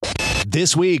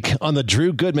This week on the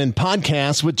Drew Goodman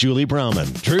Podcast with Julie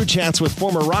Browman, Drew chats with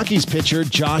former Rockies pitcher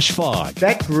Josh Fogg.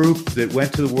 That group that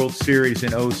went to the World Series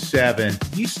in 2007,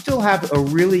 you still have a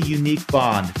really unique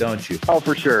bond, don't you? Oh,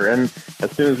 for sure. And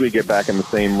as soon as we get back in the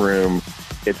same room,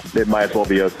 it might as well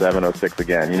be 07, 06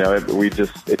 again. You know,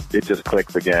 it just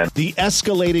clicks again. The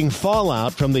escalating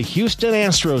fallout from the Houston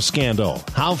Astros scandal.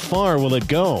 How far will it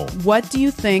go? What do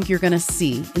you think you're going to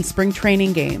see in spring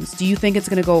training games? Do you think it's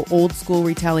going to go old school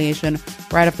retaliation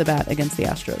right off the bat against the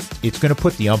Astros? It's going to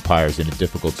put the umpires in a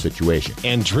difficult situation.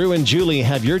 And Drew and Julie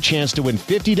have your chance to win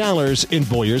 $50 in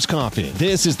Boyer's Coffee.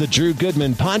 This is the Drew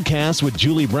Goodman Podcast with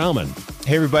Julie Browman.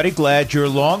 Hey, everybody. Glad you're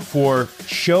along for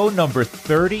show number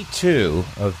 32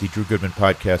 of the Drew Goodman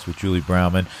Podcast with Julie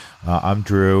Browman. I'm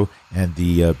Drew, and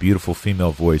the beautiful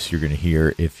female voice you're going to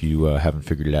hear, if you haven't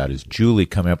figured it out, is Julie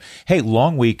coming up. Hey,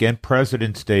 long weekend,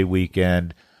 President's Day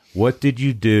weekend. What did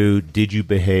you do? Did you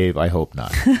behave? I hope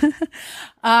not.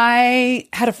 I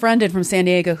had a friend in from San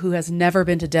Diego who has never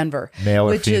been to Denver. Male or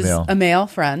which female? Is a male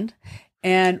friend.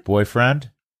 And boyfriend?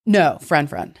 No, friend.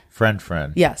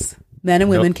 Friend. Yes. Men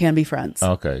and women can be friends.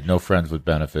 Okay. No friends with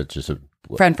benefits, just a...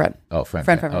 Friend. Oh, friend.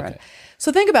 Okay.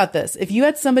 So think about this. If you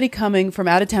had somebody coming from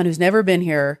out of town who's never been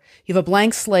here, you have a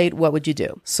blank slate, what would you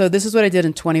do? So this is what I did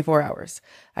in 24 hours.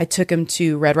 I took him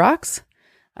to Red Rocks.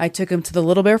 I took him to the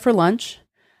Little Bear for lunch.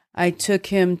 I took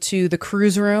him to the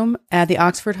cruise room at the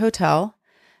Oxford Hotel.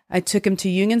 I took him to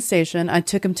Union Station. I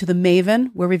took him to the Maven,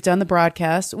 where we've done the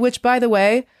broadcast, which, by the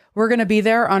way, we're going to be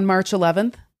there on March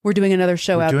 11th. We're doing another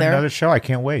show out there. Another show. I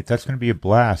can't wait. That's going to be a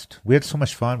blast. We had so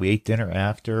much fun. We ate dinner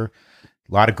after.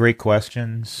 A lot of great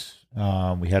questions.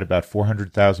 We had about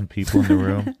 400,000 people in the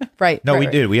room. Right. No, we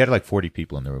did. We had like 40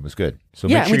 people in the room. It was good. So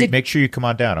make sure you come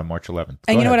on down on March 11th.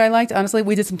 And you know what I liked? Honestly,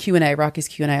 we did some Q&A, Rockies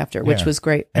Q&A after, which was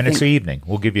great. And it's the evening.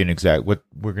 We'll give you an exact, what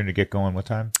we're going to get going, what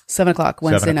time? 7 o'clock,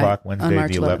 Wednesday night. 7 o'clock, Wednesday, on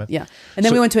March the 11th. Yeah. And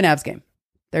then we went to an Avs game.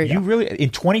 There you go. You really, in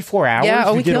 24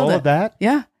 hours, we did all of that?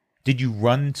 Yeah. Did you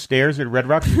run stairs at Red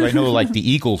Rocks? I know like the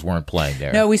Eagles weren't playing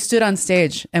there. No, we stood on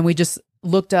stage and we just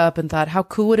looked up and thought, how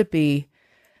cool would it be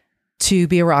to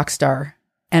be a rock star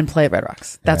and play at Red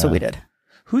Rocks? That's what we did.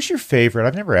 Who's your favorite?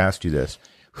 I've never asked you this.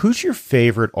 Who's your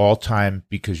favorite all-time,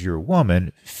 because you're a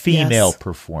woman, female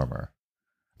performer?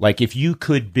 Like if you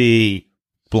could be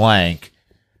blank,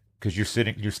 because you're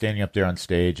standing up there on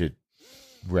stage at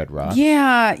Red Rocks.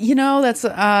 Yeah, that's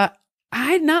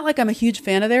I'm a huge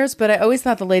fan of theirs, but I always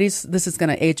thought the ladies, this is going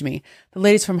to age me, the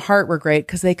ladies from Heart were great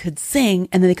because they could sing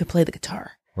and then they could play the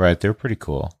guitar. Right, they're pretty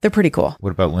cool. They're pretty cool.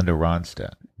 What about Linda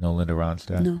Ronstadt? No Linda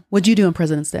Ronstadt? No. What'd you do on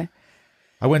President's Day?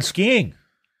 I went skiing.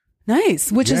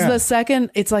 Nice. Which is the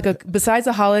second, it's like besides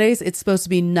the holidays, it's supposed to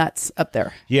be nuts up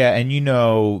there. Yeah, and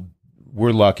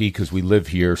we're lucky because we live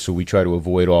here, so we try to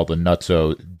avoid all the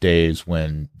nutso days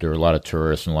when there are a lot of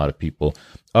tourists and a lot of people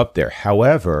up there.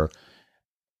 However,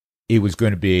 it was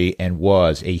going to be and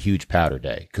was a huge powder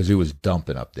day because it was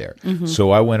dumping up there. Mm-hmm.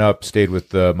 So I went up, stayed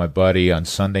with my buddy on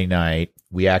Sunday night.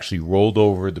 We actually rolled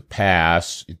over the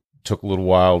pass. It took a little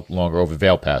while longer, over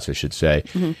Vail Pass, I should say,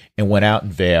 and went out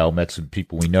in Vail, met some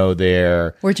people we know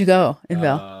there. Where'd you go in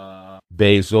Vail?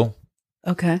 Basil.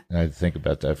 Okay. I had to think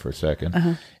about that for a second.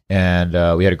 Uh-huh.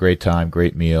 And we had a great time,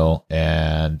 great meal.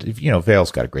 And,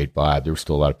 Vail's got a great vibe. There were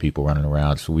still a lot of people running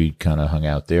around. So we kind of hung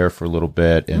out there for a little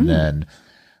bit. And then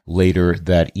later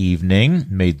that evening,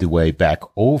 made the way back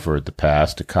over the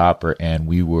pass to Copper. And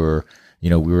we were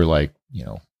like,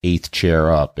 eighth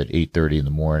chair up at 8:30 in the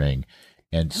morning.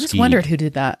 And I just wondered who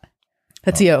did that.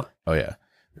 That's you. Oh, yeah.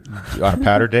 On a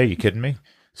powder day? You kidding me?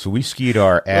 So we skied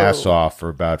our ass off for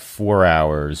about 4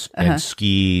 hours and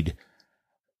skied,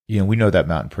 we know that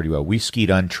mountain pretty well. We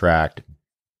skied untracked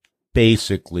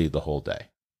basically the whole day.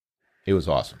 It was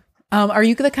awesome. Are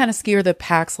you the kind of skier that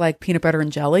packs like peanut butter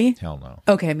and jelly? Hell no.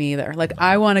 Okay, me either. Like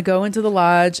I want to go into the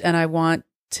lodge and I want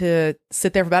to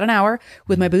sit there for about an hour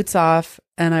with my boots off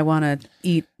and I want to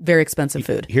eat very expensive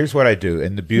food. Here's what I do.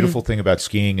 And the beautiful thing about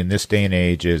skiing in this day and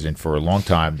age is, and for a long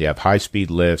time, they have high-speed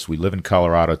lifts. We live in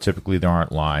Colorado. Typically, there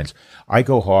aren't lines. I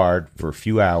go hard for a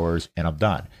few hours and I'm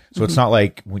done. So it's not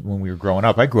like when we were growing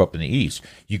up. I grew up in the East.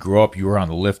 You grew up, you were on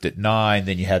the lift at 9,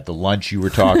 then you had the lunch you were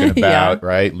talking about,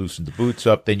 right? Loosened the boots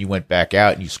up. Then you went back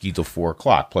out and you skied till 4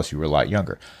 o'clock. Plus, you were a lot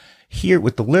younger. Here,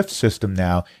 with the lift system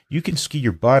now, you can ski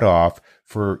your butt off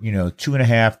for,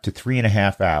 2.5 to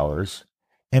 3.5 hours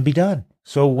and be done.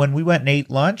 So when we went and ate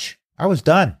lunch, I was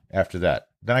done after that.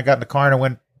 Then I got in the car and I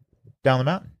went down the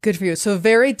mountain. Good for you. So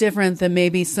very different than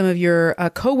maybe some of your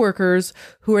coworkers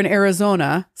who are in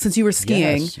Arizona, since you were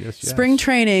skiing. Yes. Spring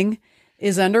training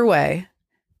is underway.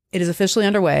 It is officially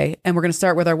underway. And we're going to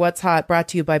start with our What's Hot, brought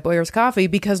to you by Boyer's Coffee,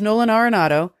 because Nolan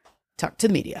Arenado talk to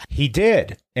the media. He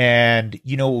did. And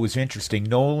you know what was interesting?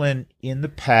 Nolan, in the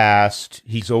past,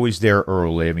 he's always there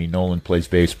early. I mean, Nolan plays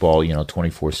baseball,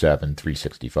 24/7,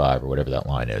 365, or whatever that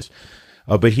line is.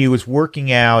 But he was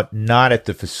working out not at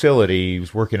the facility. He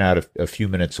was working out a few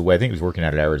minutes away. I think he was working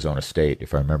out at Arizona State,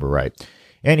 if I remember right.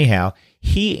 Anyhow,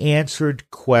 he answered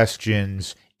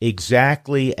questions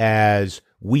exactly as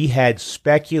we had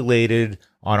speculated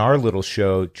on our little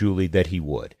show, Julie, that he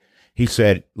would. He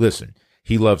said, listen,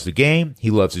 he loves the game.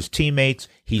 He loves his teammates.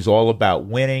 He's all about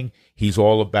winning. He's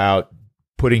all about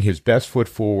putting his best foot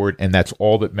forward, and that's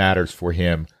all that matters for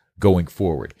him going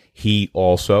forward. He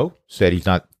also said he's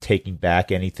not taking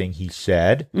back anything he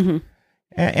said. Mm-hmm.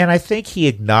 And I think he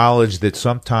acknowledged that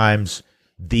sometimes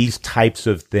these types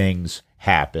of things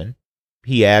happen.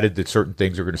 He added that certain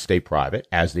things are going to stay private,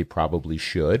 as they probably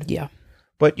should. Yeah.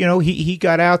 But, he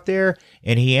got out there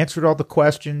and he answered all the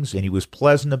questions and he was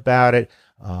pleasant about it.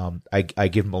 I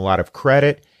give him a lot of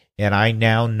credit. And I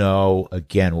now know,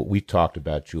 again, what we talked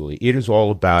about, Julie. It is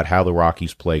all about how the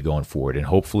Rockies play going forward. And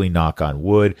hopefully, knock on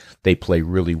wood, they play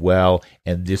really well.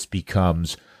 And this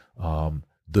becomes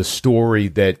the story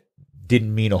that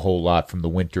didn't mean a whole lot from the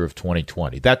winter of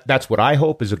 2020. That's what I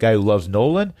hope, as a guy who loves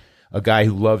Nolan, a guy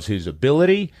who loves his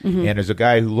ability, and as a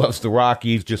guy who loves the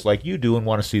Rockies just like you do and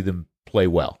want to see them play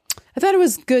well. I thought it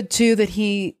was good, too, that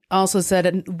he also said,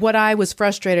 and what I was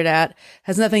frustrated at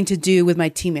has nothing to do with my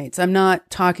teammates. I'm not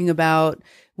talking about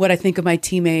what I think of my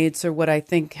teammates or what I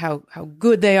think how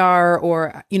good they are,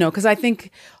 or, because I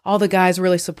think all the guys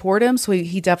really support him. So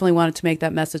he definitely wanted to make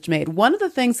that message made. One of the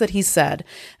things that he said,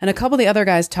 and a couple of the other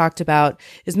guys talked about,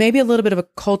 is maybe a little bit of a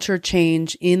culture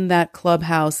change in that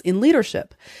clubhouse in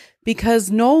leadership.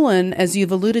 Because Nolan, as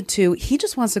you've alluded to, he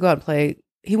just wants to go out and play.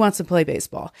 He wants to play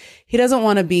baseball. He doesn't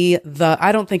want to be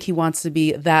I don't think he wants to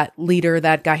be that leader,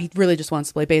 that guy. He really just wants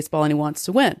to play baseball and he wants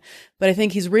to win. But I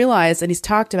think he's realized, and he's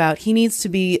talked about, he needs to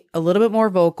be a little bit more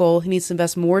vocal. He needs to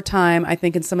invest more time, I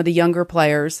think, in some of the younger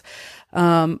players.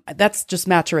 That's just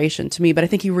maturation to me. But I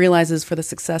think he realizes, for the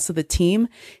success of the team,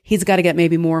 he's got to get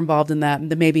maybe more involved in that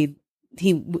than maybe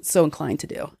he was so inclined to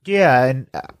do. Yeah, and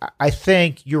I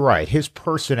think you're right. His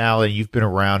personality, you've been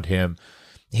around him.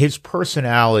 His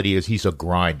personality is he's a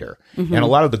grinder. Mm-hmm. And a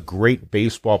lot of the great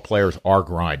baseball players are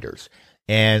grinders.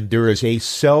 And there is a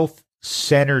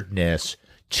self-centeredness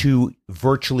to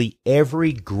virtually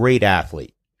every great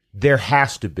athlete. There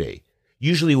has to be.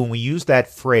 Usually when we use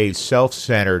that phrase,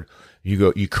 self-centered,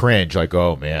 you cringe, like,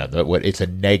 oh man, it's a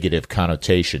negative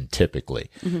connotation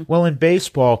typically. Mm-hmm. Well, in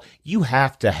baseball, you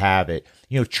have to have it.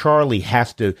 Charlie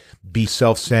has to be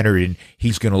self-centered, and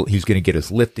he's gonna get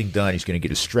his lifting done. He's gonna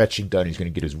get his stretching done. He's gonna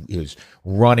get his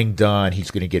running done. He's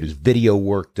gonna get his video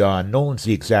work done. Nolan's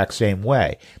the exact same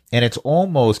way, and it's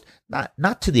almost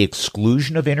not to the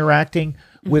exclusion of interacting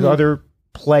with other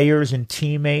players and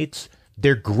teammates.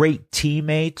 They're great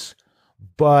teammates,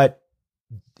 but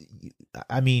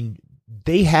I mean,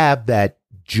 they have that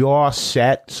jaw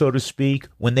set, so to speak,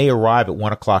 when they arrive at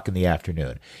 1:00 in the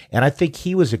afternoon. And I think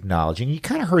he was acknowledging, you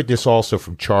kind of heard this also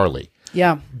from Charlie.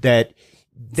 Yeah. That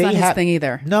they it's not his thing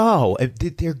either. No,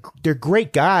 they're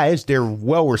great guys. They're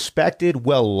well respected,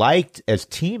 well liked as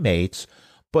teammates,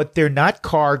 but they're not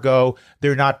Cargo.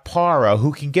 They're not Para,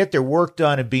 who can get their work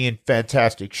done and be in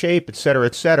fantastic shape, et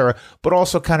cetera, but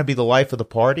also kind of be the life of the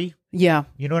party. Yeah.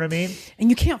 You know what I mean? And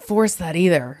you can't force that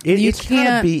either. It's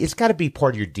got to be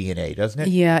part of your DNA, doesn't it?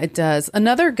 Yeah, it does.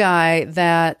 Another guy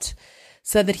that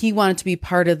said that he wanted to be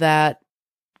part of that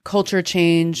culture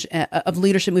change of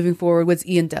leadership moving forward was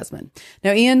Ian Desmond.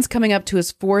 Now, Ian's coming up to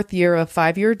his 4th year of a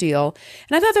 5-year deal.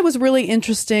 And I thought that was really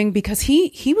interesting because he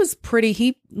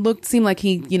seemed like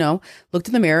he, looked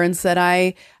in the mirror and said,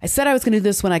 I said I was going to do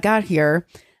this when I got here.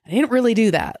 I didn't really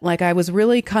do that. Like, I was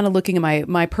really kind of looking at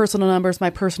my personal numbers, my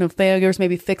personal failures,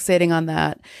 maybe fixating on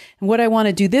that. And what I want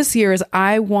to do this year is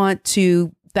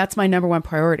that's my number one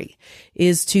priority,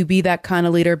 is to be that kind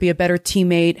of leader, be a better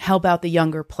teammate, help out the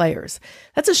younger players.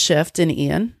 That's a shift in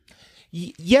Ian.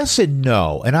 Yes and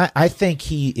no. And I think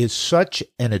he is such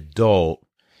an adult.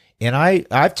 And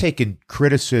I've taken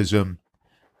criticism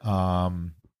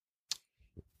on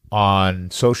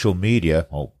social media.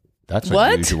 Oh, that's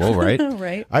unusual, right?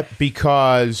 Right.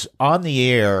 Because on the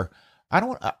air,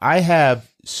 I have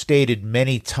stated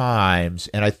many times,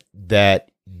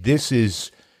 that this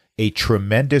is a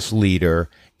tremendous leader,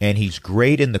 and he's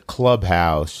great in the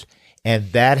clubhouse,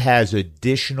 and that has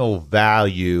additional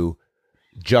value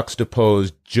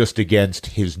juxtaposed just against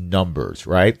his numbers,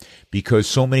 right? Because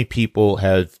so many people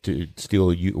have, to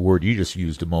steal a word you just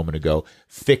used a moment ago,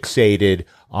 fixated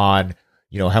on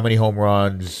how many home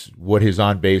runs, what his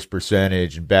on-base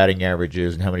percentage and batting average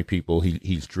is, and how many people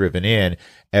he's driven in,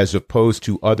 as opposed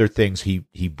to other things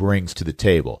he brings to the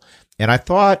table. And I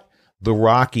thought the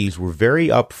Rockies were very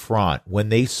upfront when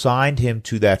they signed him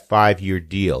to that 5-year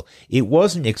deal. It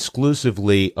wasn't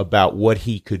exclusively about what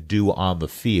he could do on the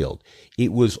field.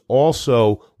 It was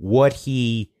also what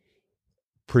he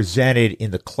presented in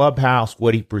the clubhouse,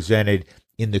 what he presented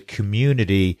in the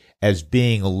community as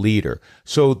being a leader.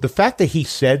 So the fact that he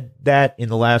said that in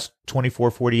the last 24,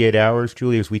 48 hours,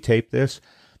 Julie, as we tape this,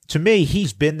 to me,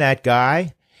 he's been that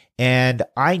guy. And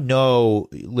I know,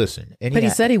 listen. And but he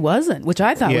said he wasn't, which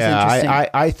I thought was interesting.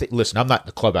 I think, listen, I'm not in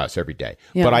the clubhouse every day,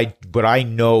 but I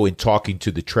know in talking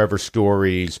to the Trevor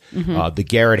Storys, the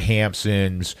Garrett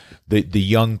Hampsons, the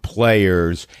young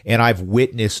players, and I've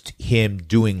witnessed him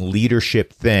doing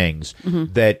leadership things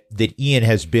that Ian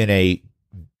has been a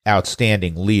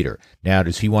outstanding leader. Now,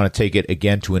 does he want to take it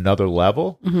again to another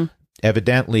level?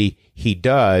 Evidently, he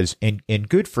does, and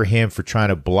good for him for trying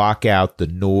to block out the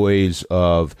noise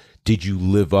of, did you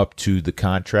live up to the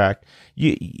contract?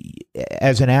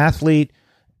 As an athlete,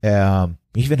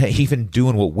 even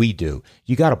doing what we do,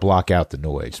 you got to block out the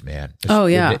noise, man. Oh,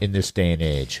 yeah. In this day and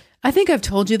age. I think I've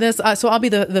told you this, so I'll be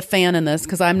the fan in this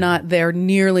because I'm not there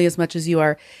nearly as much as you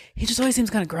are. He just always seems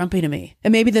kind of grumpy to me.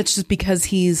 And maybe that's just because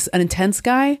he's an intense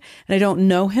guy and I don't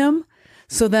know him.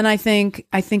 So then I think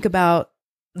about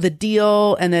the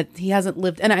deal and that he hasn't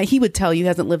lived, and he would tell you he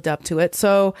hasn't lived up to it.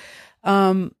 So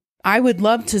I would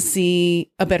love to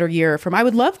see a better year from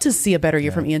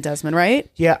Ian Desmond, right?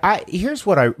 Yeah, here's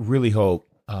what I really hope.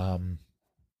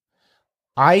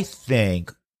 I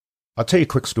think, I'll tell you a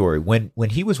quick story. When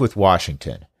he was with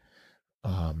Washington,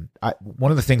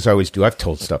 one of the things I always do, I've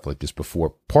told stuff like this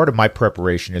before, part of my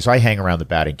preparation is I hang around the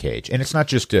batting cage. And it's not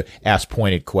just to ask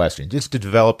pointed questions. It's to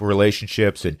develop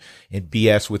relationships and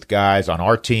BS with guys on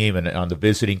our team and on the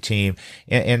visiting team.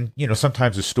 And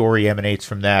sometimes a story emanates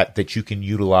from that you can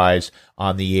utilize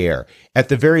on the air. At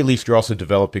the very least, you're also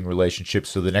developing relationships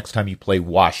so the next time you play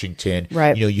Washington,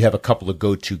 right, you have a couple of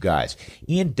go-to guys.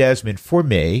 Ian Desmond, for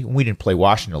me, we didn't play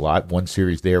Washington a lot, one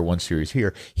series there, one series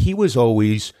here. He was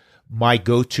always my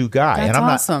go-to guy. That's and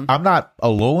awesome. I'm not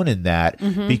alone in that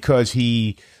because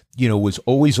he, was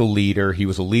always a leader. He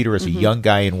was a leader as a young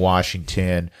guy in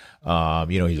Washington.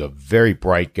 He's a very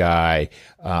bright guy.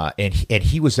 And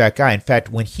he was that guy. In fact,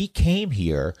 when he came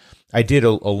here, I did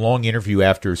a long interview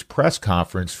after his press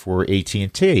conference for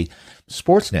AT&T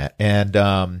Sportsnet.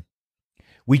 And,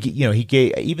 he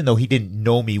gave, even though he didn't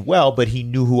know me well, but he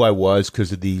knew who I was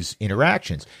because of these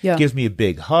interactions. Yeah. He gives me a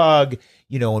big hug,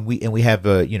 and we have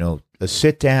a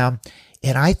sit down.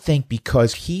 And I think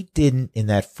because he didn't in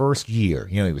that first year,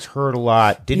 he was hurt a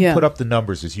lot, didn't put up the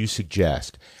numbers as you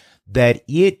suggest,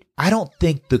 I don't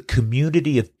think the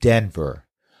community of Denver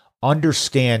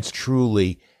understands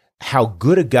truly how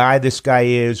good a guy this guy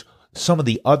is, some of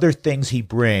the other things he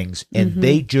brings, and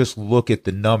they just look at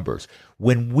the numbers.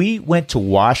 When we went to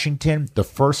Washington the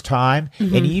first time,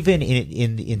 and even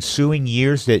in the ensuing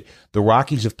years that the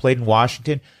Rockies have played in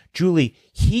Washington, Julie,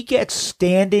 he gets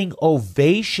standing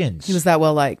ovations. He was that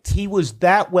well liked. He was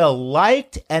that well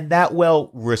liked and that well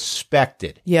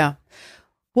respected. Yeah.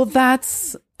 Well,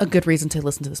 that's a good reason to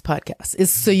listen to this podcast,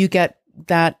 is so you get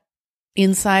that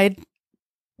inside,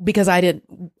 because I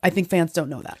think fans don't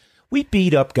know that. We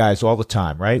beat up guys all the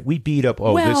time, right? We beat up,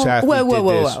 this athlete did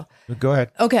this. Go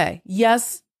ahead. Okay.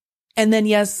 Yes. And then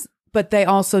yes, but they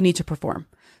also need to perform.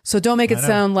 So don't make it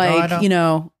sound like,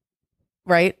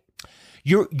 right?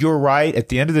 You're right. At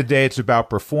the end of the day, it's about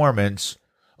performance,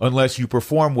 unless you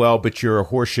perform well, but you're a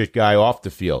horseshit guy off the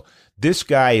field. This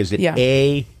guy is an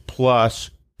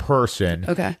A-plus person.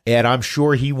 Okay. And I'm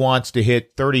sure he wants to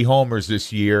hit 30 homers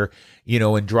this year,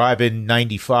 and drive in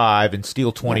 95 and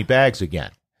steal 20 bags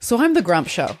again. So I'm the grump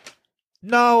show.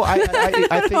 No, I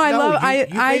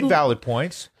think you made valid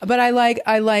points. But I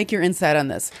like your insight on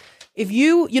this. If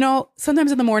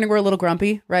sometimes in the morning we're a little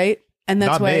grumpy, right? And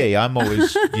that's not why me. I'm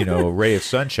always, a ray of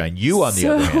sunshine. You, on the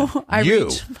other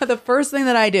hand, but the first thing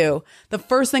I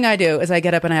do is I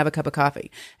get up and I have a cup of coffee.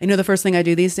 The first thing I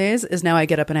do these days is now I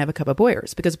get up and I have a cup of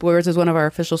Boyers, because Boyers is one of our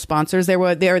official sponsors. They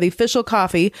are the official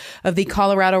coffee of the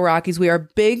Colorado Rockies. We are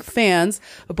big fans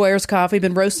of Boyers coffee.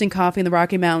 Been roasting coffee in the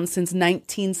Rocky Mountains since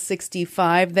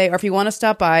 1965. If you want to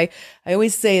stop by, I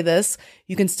always say this,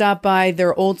 you can stop by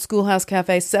their old Schoolhouse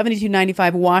Cafe,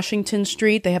 7295 Washington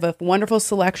Street. They have a wonderful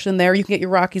selection there. You can get your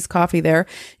Rockies coffee there.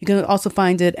 You can also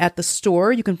find it at the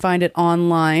store. You can find it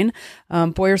online.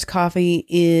 Boyer's Coffee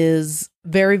is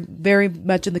very, very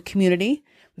much in the community.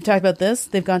 We've talked about this.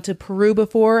 They've gone to Peru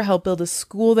before, helped build a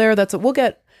school there. That's what we'll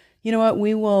get You know what?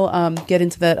 We will get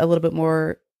into that a little bit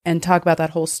more and talk about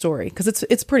that whole story because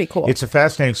it's pretty cool. It's a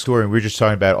fascinating story. And we're just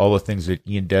talking about all the things that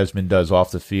Ian Desmond does off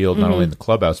the field, not only in the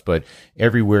clubhouse, but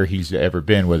everywhere he's ever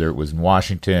been, whether it was in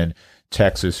Washington,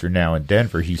 Texas, or now in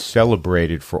Denver. He's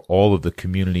celebrated for all of the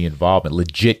community involvement,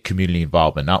 legit community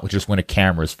involvement, not just when a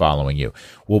camera is following you.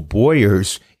 Well,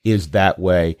 Boyers is that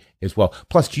way as well.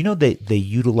 Plus, do you know they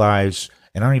utilize,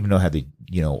 and I don't even know how they,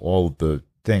 all of the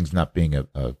things, not being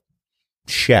a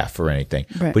chef or anything,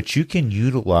 right, but you can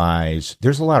utilize,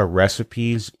 there's a lot of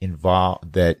recipes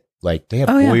involved that, like, they have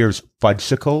Boyer's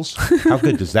fudgesicles. How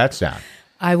good does that sound?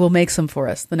 I will make some for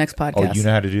us the next podcast. Oh, you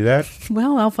know how to do that?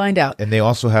 Well, I'll find out. And they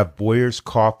also have Boyer's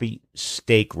Coffee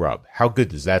Steak Rub. How good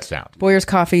does that sound?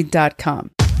 BoyersCoffee.com.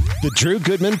 The Drew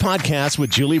Goodman Podcast with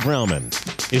Julie Browman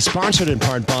is sponsored in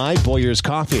part by Boyer's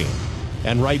Coffee.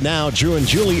 And right now, Drew and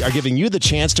Julie are giving you the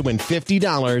chance to win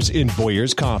 $50 in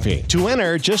Boyer's Coffee. To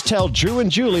enter, just tell Drew and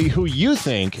Julie who you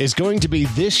think is going to be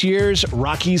this year's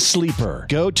Rockies sleeper.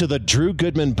 Go to the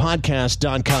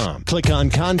DrewGoodmanPodcast.com. Click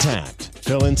on Contact.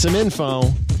 Fill in some info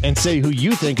and say who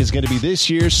you think is going to be this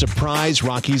year's surprise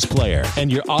Rockies player.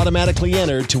 And you're automatically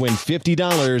entered to win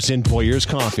 $50 in Boyer's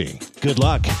Coffee. Good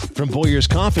luck from Boyer's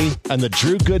Coffee and the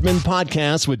Drew Goodman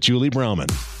Podcast with Julie Browman.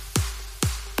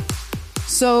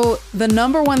 So the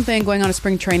number one thing going on in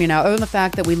spring training now, other than the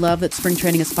fact that we love that spring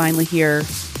training is finally here,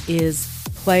 is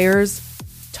players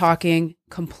talking,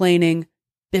 complaining,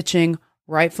 bitching,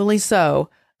 rightfully so,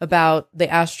 about the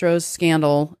Astros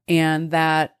scandal and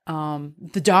that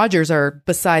the Dodgers are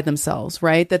beside themselves,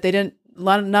 right? That they didn't,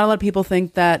 not a lot of people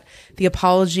think that the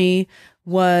apology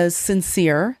was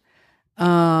sincere.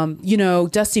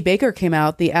 Dusty Baker came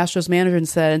out, the Astros manager, and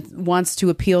said wants to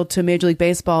appeal to Major League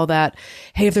Baseball that,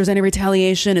 hey, if there's any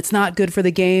retaliation, it's not good for the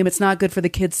game. It's not good for the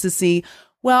kids to see.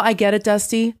 Well, I get it,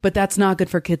 Dusty, but that's not good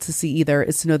for kids to see either,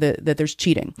 is to know that there's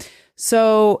cheating.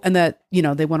 So, and that,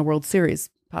 they won a World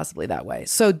Series possibly that way.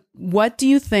 So what do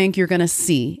you think you're going to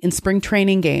see in spring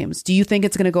training games? Do you think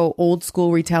it's going to go old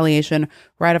school retaliation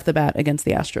right off the bat against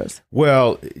the Astros?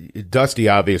 Well, Dusty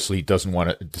obviously doesn't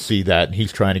want to see that, and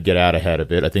he's trying to get out ahead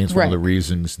of it. I think it's one of the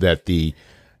reasons that the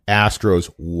Astros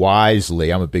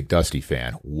wisely, I'm a big Dusty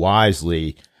fan,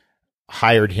 wisely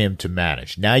hired him to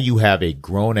manage. Now you have a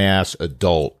grown-ass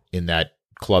adult in that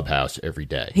clubhouse every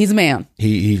day. He's a man.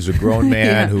 He's a grown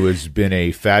man who has been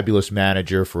a fabulous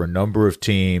manager for a number of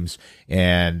teams,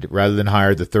 and rather than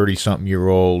hire the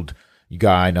 30-something-year-old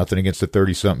guy, nothing against the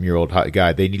 30-something-year-old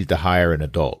guy, they needed to hire an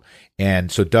adult.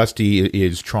 And so Dusty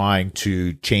is trying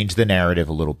to change the narrative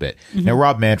a little bit. Mm-hmm. Now,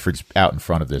 Rob Manfred's out in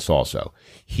front of this also.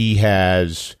 He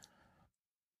has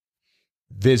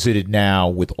visited now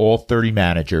with all 30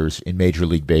 managers in Major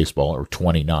League Baseball, or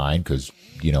 29, because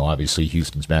obviously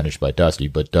Houston's managed by Dusty,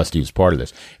 but Dusty was part of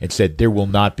this, and said there will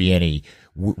not be any,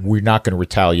 we're not going to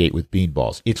retaliate with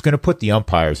beanballs. It's going to put the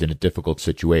umpires in a difficult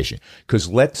situation, because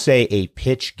let's say a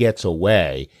pitch gets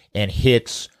away and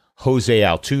hits Jose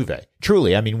Altuve.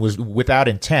 Truly, was without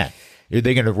intent. Are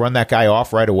they going to run that guy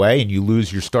off right away and you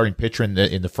lose your starting pitcher in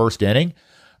the first inning?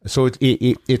 So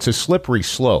it's a slippery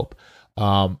slope.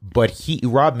 But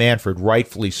Rob Manfred,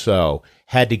 rightfully so,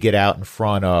 had to get out in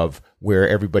front of where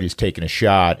everybody's taking a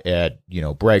shot at,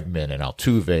 Bregman and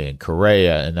Altuve and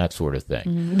Correa and that sort of thing.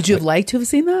 Mm-hmm. Would you have liked to have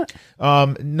seen that?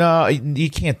 No,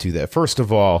 you can't do that. First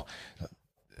of all,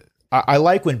 I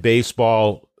like when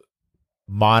baseball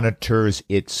monitors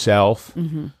itself.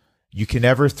 Mm-hmm. You can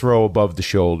never throw above the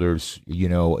shoulders.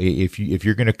 If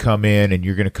you're going to come in and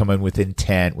you're going to come in with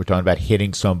intent, we're talking about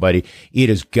hitting somebody, it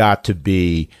has got to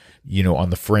be on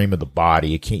the frame of the body.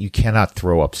 You cannot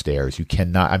throw upstairs. You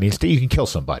cannot. You can kill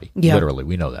somebody. Yeah. Literally,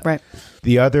 we know that. Right.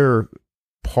 The other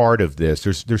part of this,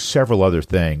 there's several other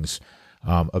things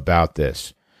about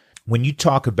this. When you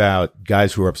talk about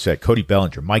guys who are upset, Cody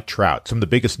Bellinger, Mike Trout, some of the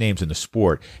biggest names in the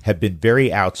sport have been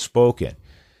very outspoken,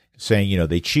 saying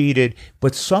they cheated,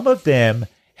 but some of them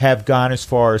have gone as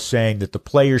far as saying that the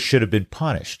players should have been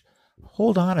punished.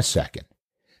 Hold on a second.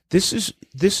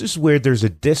 This is where there's a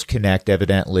disconnect,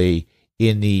 evidently,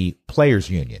 in the Players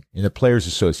Union, in the Players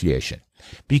Association,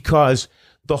 because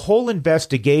the whole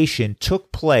investigation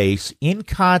took place in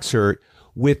concert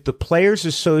with the Players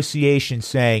Association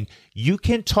saying, you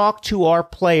can talk to our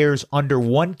players under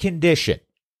one condition.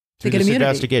 Through this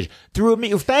investigation.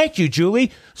 Thank you,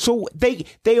 Julie. So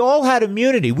they all had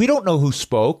immunity. We don't know who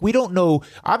spoke. We don't know.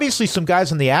 Obviously, some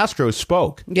guys on the Astros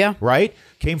spoke. Yeah. Right?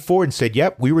 Came forward and said,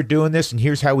 yep, we were doing this, and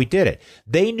here's how we did it.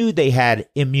 They knew they had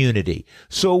immunity.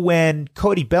 So when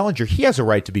Cody Bellinger, he has a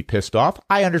right to be pissed off.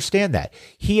 I understand that.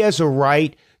 He has a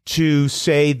right to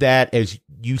say that, as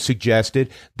you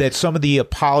suggested, that some of the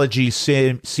apologies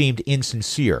seemed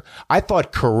insincere. I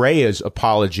thought Correa's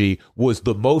apology was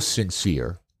the most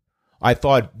sincere. I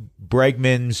thought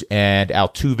Bregman's and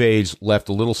Altuve's left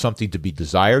a little something to be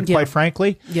desired, quite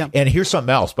frankly. Yeah. And here's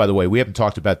something else, by the way. We haven't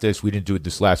talked about this. We didn't do it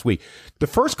this last week. The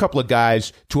first couple of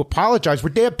guys to apologize were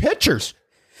damn pitchers.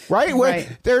 Right?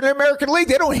 They're in the American League.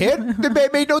 They don't hit.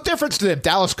 It made no difference to them.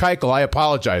 Dallas Keuchel, I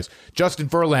apologize. Justin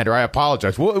Verlander, I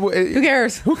apologize. Who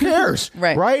cares? Who cares?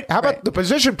 Right. How about the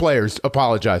position players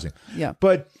apologizing? Yeah.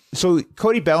 But so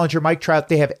Cody Bellinger, Mike Trout,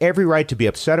 they have every right to be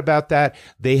upset about that.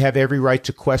 They have every right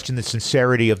to question the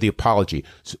sincerity of the apology.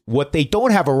 So what they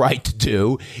don't have a right to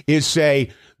do is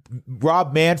say,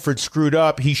 Rob Manfred screwed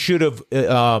up. He should have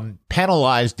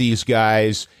penalized these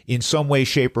guys in some way,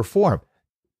 shape, or form.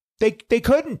 They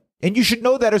couldn't. And you should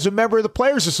know that as a member of the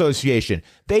Players Association.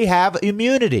 They have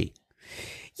immunity.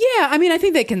 Yeah, I mean, I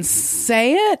think they can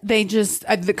say it. They just,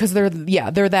 because they're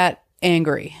that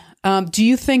angry. Do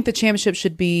you think the championship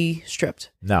should be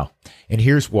stripped? No. And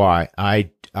here's why.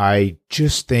 I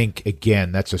just think,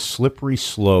 again, that's a slippery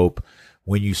slope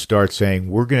when you start saying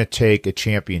we're going to take a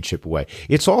championship away.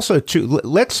 It's also, too,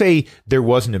 let's say there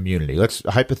wasn't immunity. Let's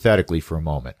hypothetically for a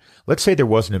moment. Let's say there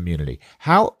wasn't immunity.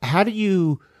 How do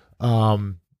you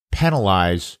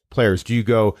penalize players? Do you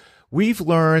go, we've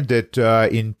learned that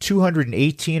in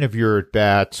 218 of your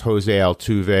at-bats, Jose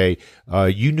Altuve,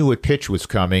 you knew a pitch was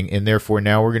coming, and therefore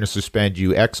now we're going to suspend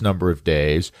you X number of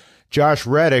days. Josh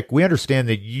Reddick, we understand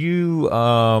that you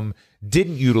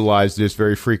didn't utilize this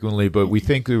very frequently, but we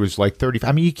think there was like 30.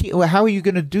 I mean, how are you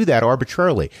going to do that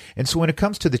arbitrarily? And so when it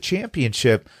comes to the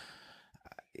championship,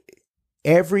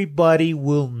 everybody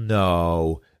will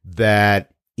know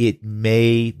that it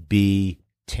may be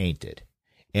tainted.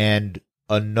 And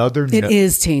it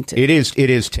is tainted. It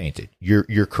is tainted.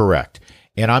 You're correct.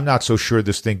 And I'm not so sure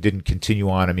this thing didn't continue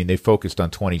on. I mean, they focused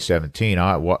on 2017.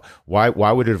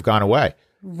 Why would it have gone away?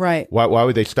 Right. Why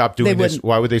would they stop doing this?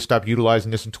 Why would they stop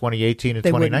utilizing this in 2018 and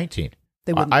 2019?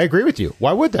 They wouldn't. I agree with you.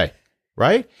 Why would they?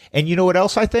 Right? And you know what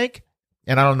else I think?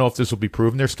 And I don't know if this will be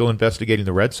proven. They're still investigating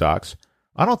the Red Sox.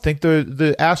 I don't think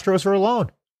the Astros are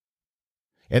alone.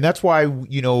 And that's why,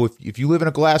 if you live in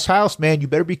a glass house, man, you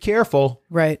better be careful.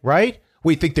 Right. Right?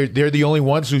 We think they're the only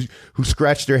ones who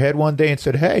scratched their head one day and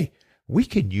said, hey, we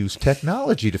can use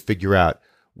technology to figure out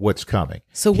what's coming.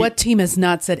 So what team has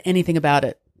not said anything about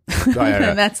it?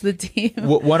 And that's the team.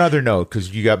 One other note,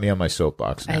 because you got me on my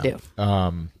soapbox now. I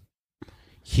do.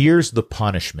 Here's the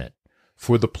punishment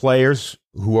for the players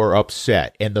who are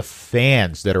upset and the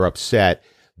fans that are upset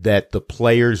that the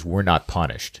players were not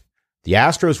punished. The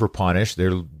Astros were punished. They're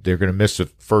going to miss a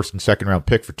first and second round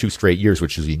pick for 2 straight years,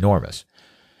 which is enormous.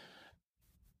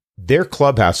 Their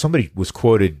clubhouse, somebody was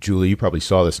quoted, Julie, you probably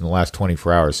saw this in the last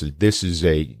 24 hours. This is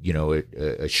a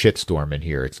shitstorm in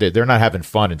here. They're not having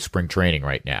fun in spring training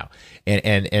right now.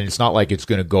 And it's not like it's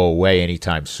going to go away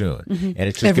anytime soon. Mm-hmm. And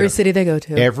it's just every city they go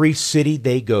to. Every city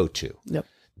they go to. Yep.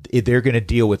 They're going to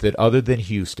deal with it other than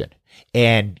Houston.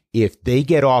 And if they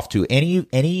get off to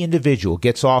any individual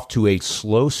gets off to a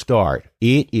slow start,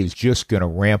 it is just going to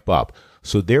ramp up.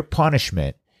 So their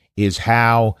punishment is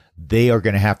how they are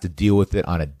going to have to deal with it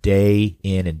on a day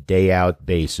in and day out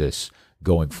basis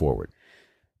going forward.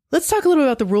 Let's talk a little bit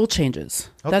about the rule changes.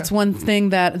 Okay. That's one thing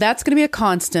that's going to be a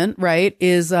constant, right?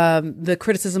 Is the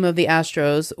criticism of the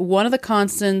Astros. One of the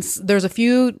constants, there's a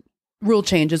few rule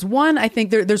changes. One, I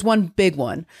think there's one big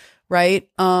one, right?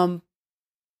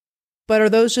 But are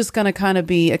those just going to kind of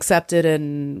be accepted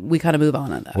and we kind of move on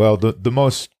that? Well, the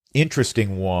most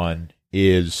interesting one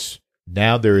is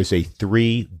now there is a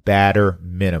 3-batter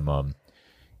minimum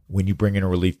when you bring in a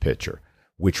relief pitcher,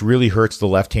 which really hurts the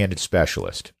left-handed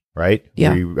specialist, right?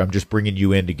 Yeah. I'm just bringing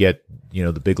you in to get,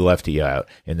 the big lefty out,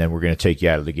 and then we're going to take you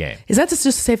out of the game. Is that just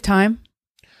to save time?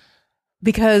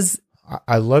 Because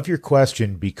I love your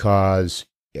question because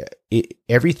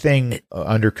everything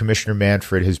under Commissioner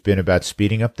Manfred has been about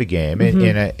speeding up the game,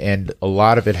 and a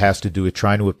lot of it has to do with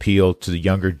trying to appeal to the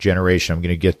younger generation. I'm going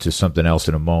to get to something else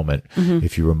in a moment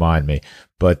if you remind me,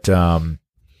 but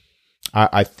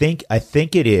I think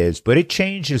it is, but it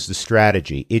changes the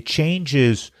strategy. It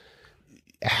changes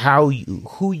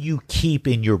who you keep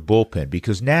in your bullpen,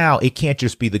 because now it can't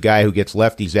just be the guy who gets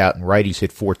lefties out and righties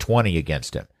hit 420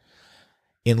 against him.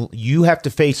 And you have to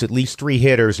face at least 3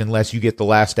 hitters unless you get the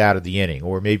last out of the inning,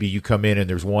 or maybe you come in and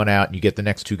there's 1 out and you get the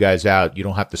next 2 guys out. You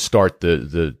don't have to start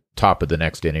the top of the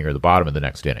next inning or the bottom of the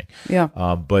next inning. Yeah.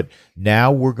 But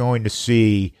now we're going to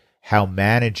see how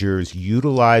managers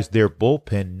utilize their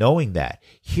bullpen, knowing that.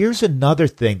 Here's another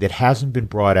thing that hasn't been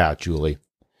brought out, Julie.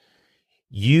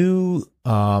 You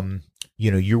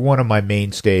you're one of my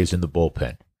mainstays in the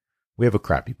bullpen. We have a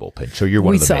crappy bullpen, so you're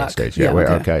one of the mainstays. Yeah,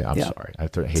 okay. I'm sorry. I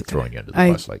hate throwing you under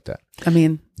the bus like that. I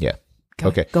mean, yeah.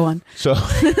 Okay, go on. So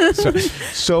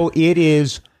it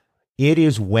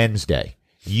is Wednesday.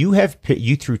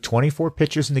 You threw 24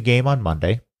 pitches in the game on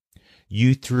Monday.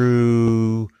 You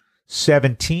threw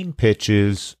 17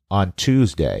 pitches on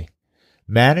Tuesday.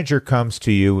 Manager comes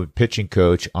to you, pitching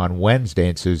coach, on Wednesday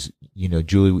and says,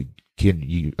 Julie,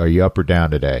 are you up or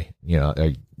down today?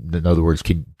 In other words,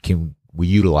 can we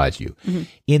utilize you? Mm-hmm.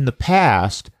 In the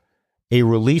past, a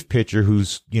relief pitcher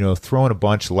who's, thrown a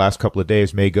bunch the last couple of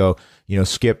days may go,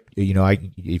 Skip,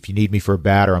 if you need me for a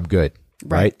batter, I'm good.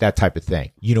 Right? That type of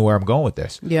thing. You know where I'm going with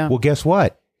this. Yeah. Well, guess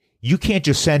what? You can't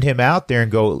just send him out there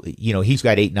and go, he's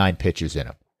got 8-9 pitches in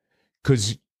him.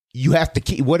 Because you have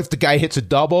to what if the guy hits a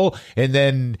double and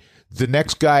then the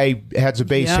next guy has a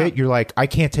base hit? You're like, I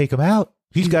can't take him out.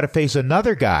 He's got to face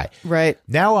another guy. Right.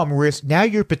 Now now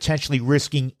you're potentially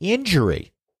risking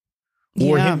injury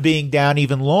or him being down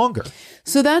even longer.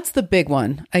 So that's the big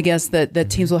one, I guess, that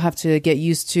teams will have to get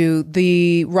used to.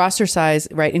 The roster size,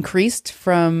 right, increased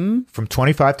from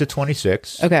 25 to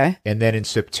 26. Okay. And then in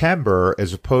September,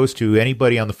 as opposed to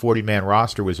anybody on the 40-man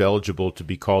roster was eligible to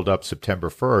be called up September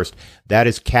 1st, that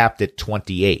is capped at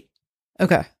 28.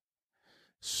 Okay.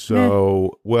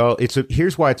 So,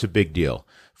 here's why it's a big deal.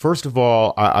 First of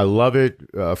all, I love it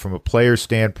from a player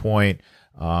standpoint.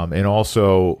 And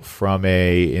also from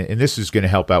and this is going to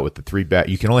help out with the 3-bat.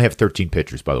 You can only have 13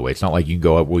 pitchers, by the way. It's not like you can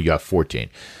go, well, you got 14,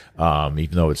 even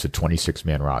though it's a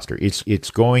 26-man roster.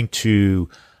 It's going to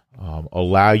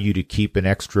allow you to keep an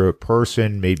extra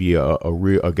person, maybe a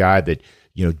guy that,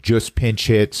 just pinch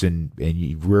hits and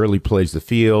he rarely plays the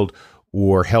field,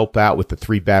 or help out with the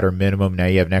 3-batter minimum. Now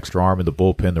you have an extra arm in the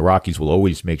bullpen. The Rockies will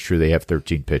always make sure they have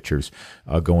 13 pitchers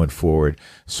going forward.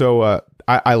 So,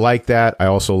 I like that. I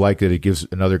also like that it gives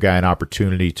another guy an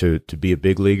opportunity to be a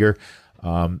big leaguer.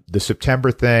 The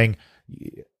September thing,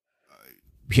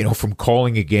 from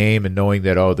calling a game and knowing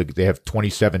that, they have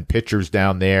 27 pitchers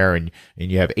down there and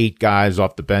you have 8 guys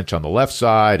off the bench on the left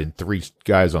side and 3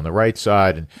 guys on the right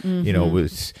side. And,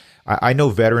 I know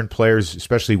veteran players,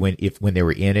 especially when they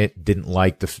were in it, didn't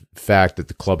like the fact that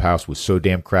the clubhouse was so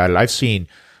damn crowded. I've seen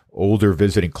older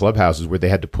visiting clubhouses where they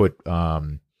had to put,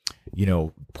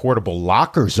 portable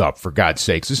lockers up, for God's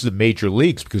sakes. This is the major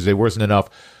leagues because there wasn't enough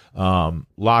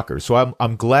lockers. So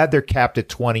I'm glad they're capped at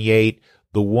 28.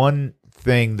 The one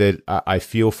thing that I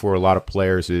feel for a lot of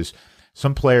players is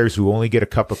some players who only get a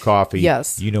cup of coffee.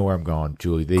 Yes. You know where I'm going,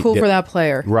 Julie. For that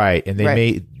player. Right. And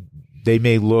they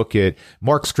may look at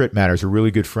Mark Strittmatter's a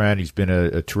really good friend. He's been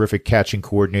a terrific catching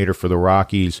coordinator for the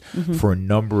Rockies for a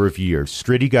number of years.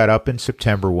 Stritty got up in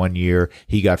September one year.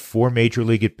 He got 4 major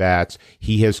league at bats.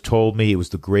 He has told me it was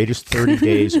the greatest 30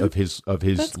 days of his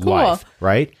life.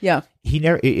 Right? Yeah.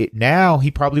 Now he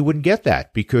probably wouldn't get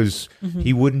that because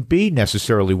he wouldn't be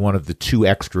necessarily one of the 2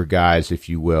 extra guys, if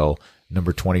you will,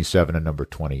 number 27 and number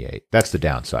 28. That's the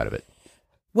downside of it.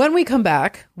 When we come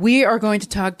back, we are going to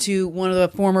talk to one of the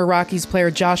former Rockies player,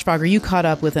 Josh Fogg. You caught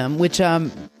up with him, which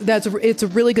it's a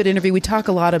really good interview. We talk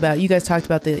a lot about, you guys talked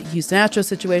about the Houston Astros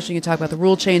situation. You talk about the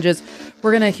rule changes.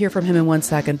 We're going to hear from him in 1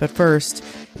 second. But first,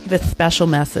 we have a special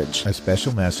message. A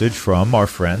special message from our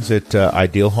friends at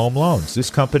Ideal Home Loans. This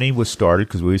company was started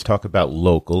because we always talk about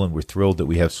local, and we're thrilled that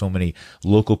we have so many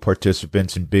local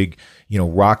participants and big,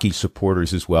 Rocky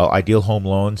supporters as well. Ideal Home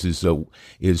Loans is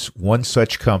one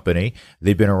such company.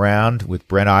 They've been around with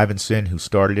Brent Ivinson, who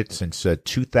started it since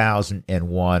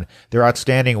 2001. They're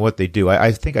outstanding at what they do.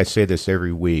 I think I say this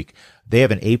every week. They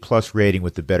have an A+ rating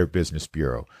with the Better Business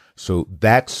Bureau. So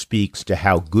that speaks to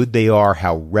how good they are,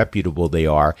 how reputable they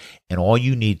are, and all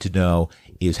you need to know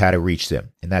is how to reach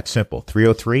them. And that's simple.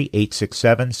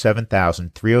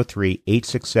 303-867-7000,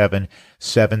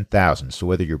 303-867-7000. So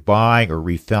whether you're buying or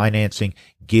refinancing,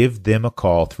 give them a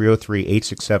call,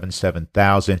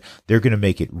 303-867-7000. They're going to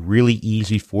make it really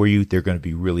easy for you. They're going to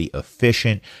be really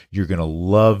efficient. You're going to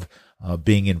love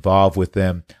being involved with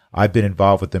them. I've been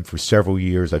involved with them for several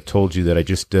years. I've told you that I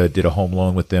just did a home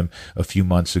loan with them a few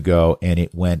months ago, and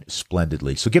it went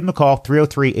splendidly. So give them a call,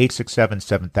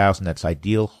 303-867-7000. That's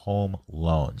Ideal Home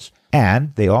Loans.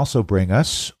 And they also bring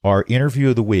us our interview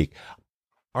of the week.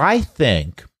 I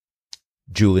think,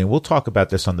 Julian, we'll talk about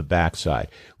this on the backside.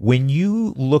 When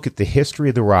you look at the history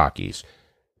of the Rockies,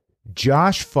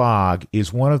 Josh Fogg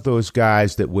is one of those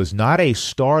guys that was not a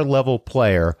star-level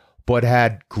player, but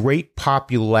had great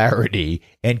popularity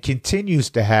and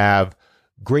continues to have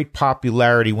great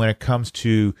popularity when it comes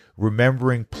to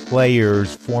remembering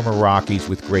players, former Rockies,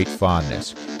 with great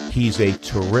fondness. He's a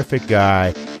terrific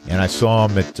guy, and I saw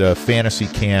him at fantasy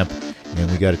camp,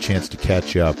 and we got a chance to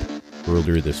catch up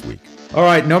earlier this week. All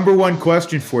right, number one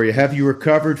question for you. Have you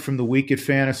recovered from the week at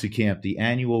fantasy camp, the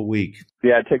annual week?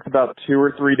 Yeah, it takes about 2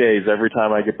 or 3 days every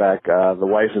time I get back. The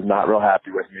wife is not real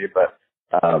happy with me, but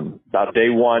about day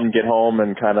one, get home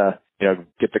and kind of,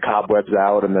 get the cobwebs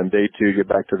out, and then day 2, get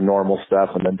back to the normal stuff,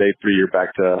 and then day 3, you're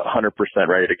back to 100%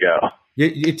 ready to go.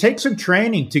 It takes some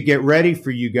training to get ready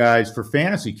for you guys for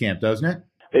fantasy camp, doesn't it?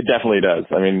 It definitely does.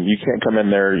 I mean, you can't come in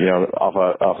there, off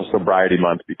a sobriety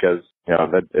month because,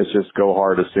 that it's just go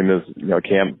hard as soon as, the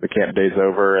camp day's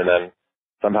over, and then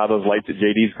somehow those lights at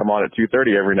JD's come on at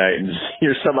 2:30 every night, and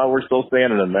we're still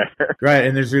standing in there. Right,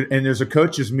 and there's a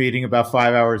coaches meeting about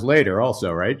 5 hours later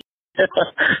also, right?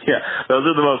 Yeah, those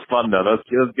are the most fun though. Those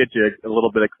get you a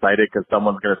little bit excited because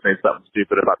someone's going to say something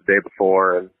stupid about the day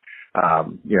before, and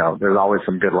there's always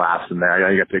some good laughs in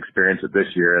there. You got to experience it this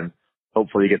year, and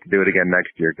hopefully you get to do it again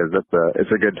next year because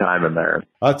it's a good time in there.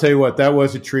 I'll tell you what, that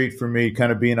was a treat for me,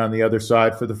 kind of being on the other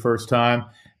side for the first time,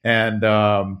 and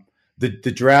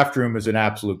the draft room is an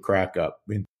absolute crack up.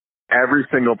 I mean, every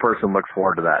single person looks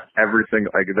forward to that.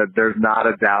 There's not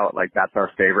a doubt, that's our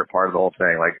favorite part of the whole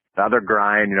thing. The other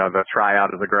grind, the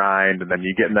tryout is a grind, and then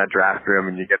you get in that draft room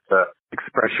and you get to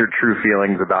express your true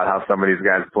feelings about how some of these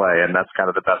guys play, and that's kind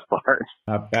of the best part.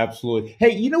 Absolutely.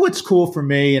 Hey, you know what's cool for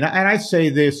me, and I say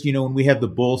this, when we have the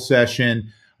bull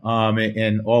session,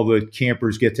 and all the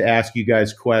campers get to ask you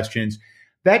guys questions,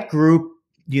 that group,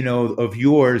 of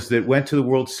yours that went to the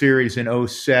World Series in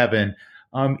 2007,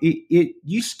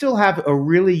 you still have a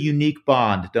really unique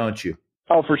bond, don't you?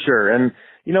 Oh, for sure. And,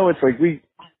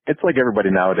 it's like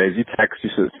everybody nowadays. You text, you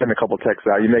send a couple texts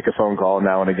out, you make a phone call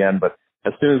now and again, but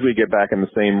as soon as we get back in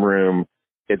the same room,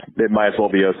 it might as well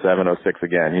be 07, 06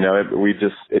 again.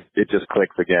 It just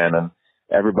clicks again, and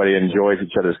everybody enjoys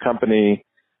each other's company.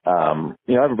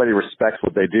 Everybody respects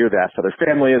what they do. They ask how their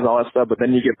family is, all that stuff, but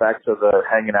then you get back to the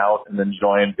hanging out and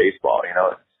enjoying baseball.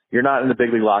 You're not in the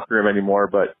big league locker room anymore,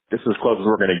 but this is as close as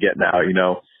we're going to get now.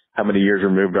 How many years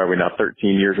removed are we now?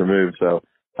 13 years removed. So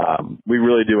we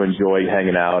really do enjoy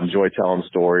hanging out, enjoy telling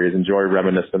stories, enjoy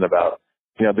reminiscing about,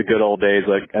 the good old days.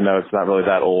 I know it's not really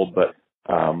that old, but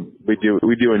we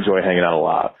do enjoy hanging out a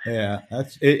lot. Yeah,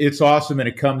 it's awesome, and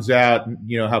it comes out,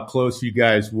 how close you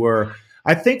guys were.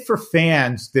 I think for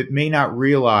fans that may not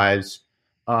realize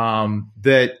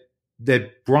that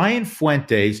Brian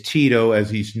Fuentes, Tito as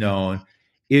he's known,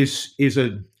 is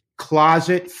a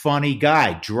closet funny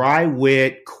guy, dry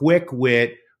wit, quick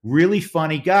wit, really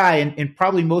funny guy, and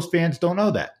probably most fans don't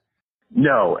know that.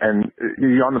 No, and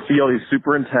on the field, he's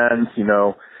super intense.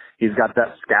 He's got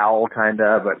that scowl kind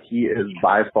of, but he is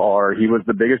by far, he was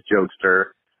the biggest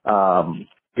jokester.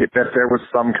 If there was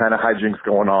some kind of hijinks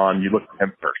going on, you look at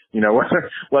him first.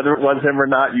 Whether it was him or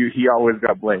not, he always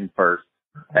got blamed first.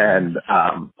 And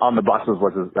on the buses,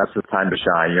 that's his time to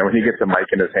shine. When he gets a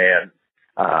mic in his hand,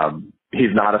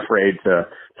 he's not afraid to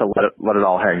let it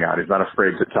all hang out. He's not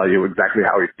afraid to tell you exactly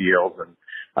how he feels,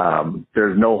 and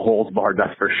there's no holds barred,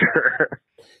 that's for sure.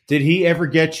 Did he ever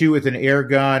get you with an air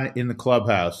gun in the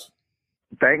clubhouse?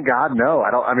 Thank God, no.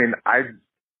 I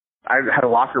had a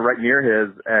locker right near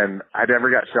his, and I never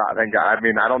got shot. Thank God.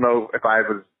 I don't know if I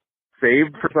was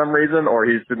saved for some reason, or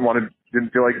he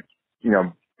didn't feel like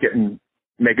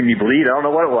making me bleed. I don't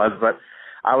know what it was, but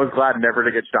I was glad never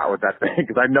to get shot with that thing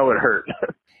because I know it hurt.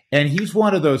 And he's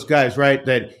one of those guys, right,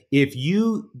 that if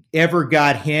you ever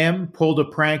got him, pulled a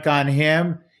prank on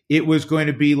him, it was going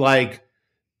to be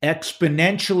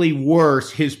exponentially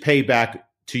worse, his payback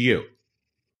to you.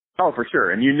 Oh, for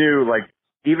sure. And you knew,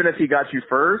 even if he got you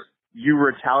first, you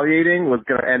retaliating was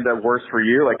going to end up worse for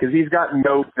you. Because he's got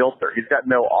no filter. He's got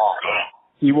no off.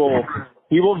 He will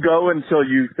go until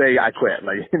you say, I quit,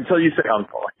 until you say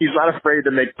uncle. He's not afraid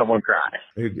to make someone cry.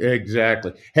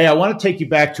 Exactly. Hey, I want to take you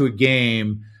back to a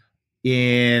game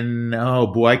in,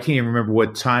 I can't even remember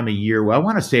what time of year. Well, I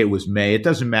want to say it was May. It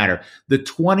doesn't matter. The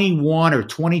 21 or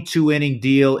 22 inning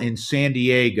deal in San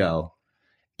Diego.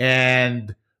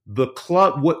 And the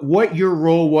club, what your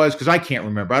role was, because I can't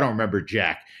remember. I don't remember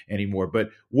Jack anymore. But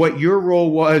what your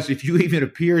role was, if you even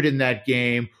appeared in that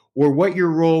game, or what your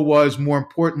role was, more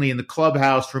importantly, in the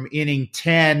clubhouse from inning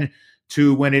 10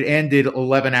 to when it ended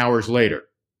 11 hours later.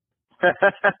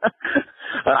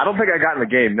 I don't think I got in the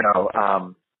game,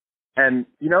 no. And,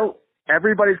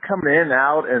 everybody's coming in,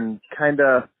 out, and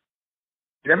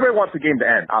everybody wants the game to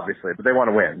end, obviously, but they want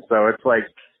to win. So it's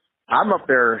I'm up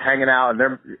there hanging out, and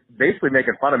they're basically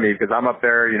making fun of me because I'm up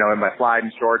there, in my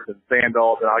sliding shorts and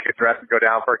sandals, and I'll get dressed and go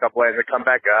down for a couple days and come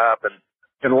back up. And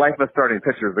the life of a starting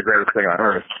pitcher is the greatest thing on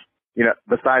earth.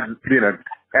 Besides being an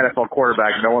NFL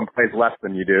quarterback, no one plays less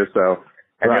than you do. So,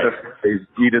 and right.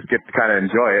 You just get to kind of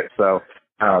enjoy it. So,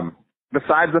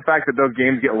 besides the fact that those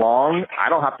games get long, I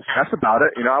don't have to stress about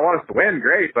it. I want us to win,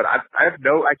 great, but I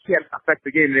can't affect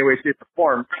the game in any way, shape, or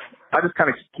form. I just kind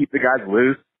of keep the guys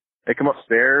loose. They come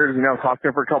upstairs, talk to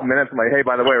them for a couple minutes. I'm like, hey,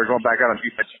 by the way, we're going back out on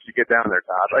defense. You should get down there,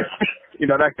 Todd. Like,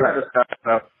 that kind of stuff.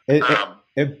 So,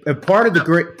 part of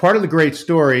the great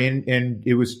story, and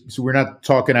it was, so we're not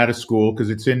talking out of school because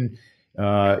it's in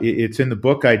the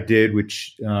book I did,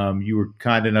 which you were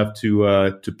kind enough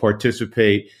to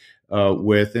participate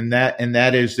with, and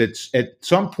that is that at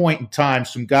some point in time,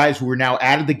 some guys who were now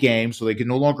out of the game, so they could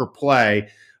no longer play,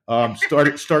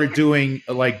 started doing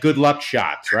like good luck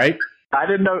shots, right? I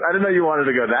didn't know you wanted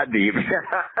to go that deep.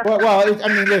 well, I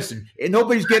mean, listen,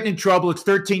 nobody's getting in trouble. It's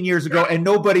 13 years ago, and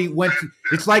nobody went.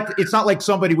 It's not like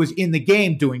somebody was in the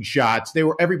game doing shots.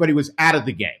 Everybody was out of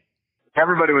the game.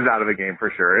 Everybody was out of the game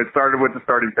for sure. It started with the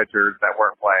starting pitchers that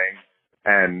weren't playing,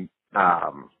 and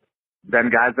then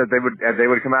guys that they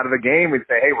would come out of the game, we'd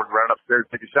say, "Hey, we're running upstairs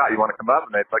to take a shot. You want to come up?"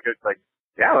 And it's like,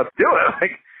 "Yeah, let's do it."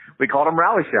 Like we called them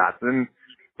rally shots, and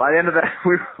by the end of that,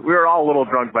 we were all a little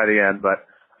drunk by the end, but.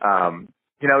 That's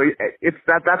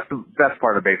the best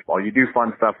part of baseball. You do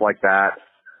fun stuff like that.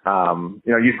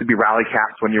 It used to be rally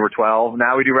caps when you were 12.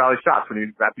 Now we do rally shots after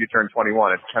you turn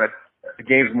 21. It's kind of, the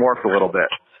game's morphed a little bit.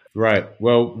 Right.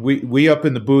 Well, we up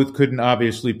in the booth couldn't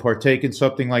obviously partake in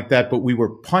something like that, but we were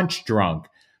punch drunk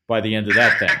by the end of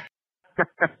that thing.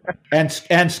 and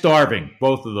starving,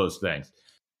 both of those things.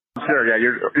 Sure, yeah,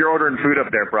 you're ordering food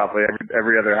up there probably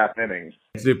every other half inning.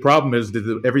 The problem is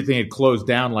that everything had closed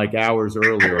down like hours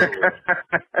earlier.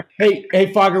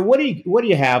 Hey, Fogger, what do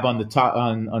you have on the top?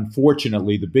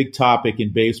 Unfortunately, the big topic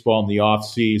in baseball in the off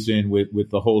season with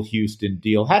the whole Houston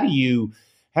deal. How do you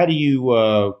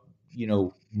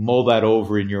mull that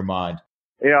over in your mind?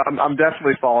 Yeah, I'm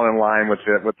definitely falling in line with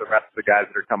the rest of the guys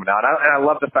that are coming out, and I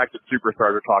love the fact that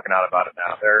superstars are talking out about it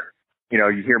now.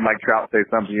 You hear Mike Trout say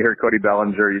something, you hear Cody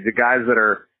Bellinger, the guys that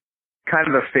are kind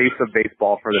of the face of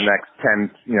baseball for the next 10,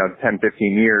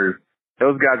 15 years.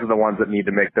 Those guys are the ones that need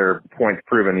to make their points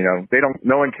proven.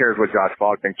 No one cares what Josh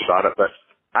Fogg thinks about it, but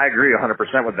I agree 100%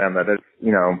 with them that it's,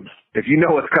 if you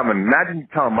know what's coming, imagine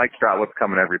telling Mike Trout what's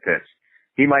coming every pitch.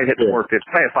 He might hit 450,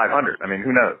 play at 500. I mean,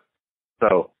 who knows?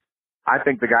 So I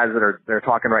think the guys they're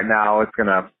talking right now, it's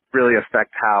going to really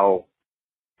affect how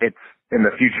it's in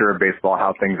the future of baseball,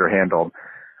 how things are handled.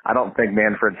 I don't think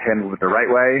Manfred's handled it the right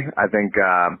way. I think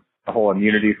the whole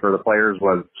immunity for the players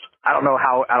was, I don't know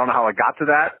how it got to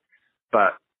that,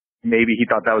 but maybe he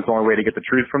thought that was the only way to get the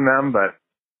truth from them. But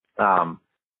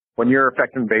when you're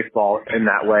affecting baseball in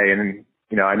that way, and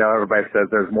I know everybody says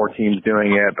there's more teams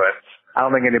doing it, but I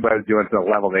don't think anybody's doing it to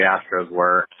the level the Astros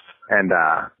were. And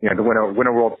to win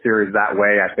a World Series that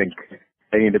way, I think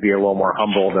they need to be a little more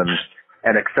humbled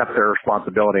and accept their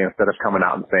responsibility instead of coming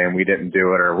out and saying we didn't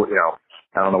do it, or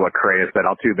I don't know what Correa said.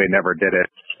 They never did it.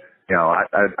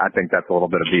 I think that's a little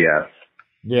bit of BS.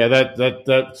 Yeah,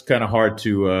 that's kind of hard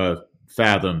to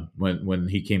fathom when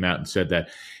he came out and said that.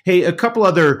 Hey, a couple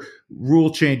other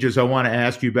rule changes I want to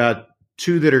ask you about.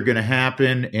 Two that are going to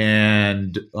happen,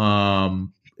 and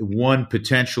one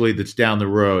potentially that's down the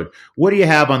road. What do you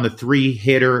have on the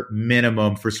 3-hitter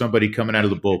minimum for somebody coming out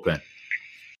of the bullpen?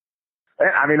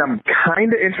 I mean, I'm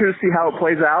kind of interested to see how it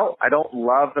plays out. I don't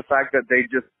love the fact that they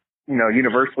just,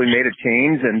 universally made a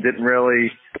change and didn't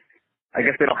really, I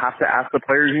guess they don't have to ask the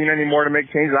players union anymore to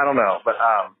make changes. I don't know. But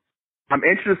I'm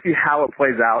interested to see how it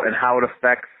plays out and how it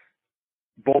affects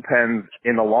bullpens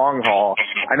in the long haul.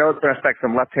 I know it's going to affect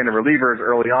some left-handed relievers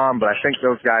early on, but I think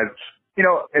those guys,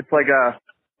 it's like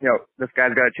this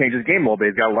guy's got to change his game a little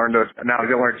bit. He's got to learn to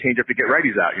change up to get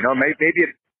righties out. Maybe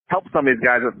it helps some of these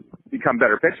guys become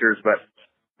better pitchers, but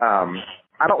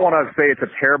I don't want to say it's a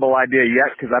terrible idea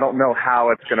yet because I don't know how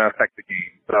it's going to affect the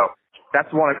game. So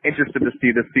that's what I'm interested to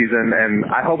see this season, and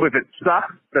I hope if it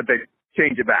sucks that they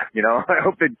change it back. I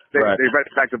hope they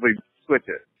retroactively switch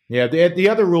it. Yeah, the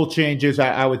other rule changes,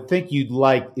 I would think you'd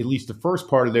like, at least the first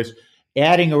part of this,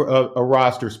 adding a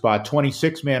roster spot,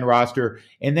 26-man roster,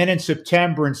 and then in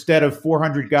September, instead of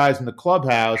 400 guys in the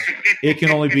clubhouse, it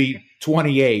can only be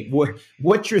 28.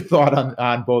 What's your thought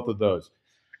on both of those?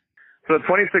 So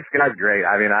 26 guys, great.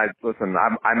 I mean, I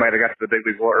might have got to the big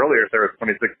league earlier if there was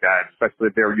 26 guys, especially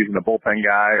if they were using a bullpen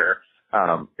guy. Or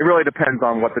it really depends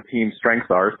on what the team's strengths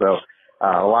are. So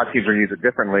a lot of teams are going to use it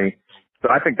differently. So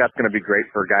I think that's going to be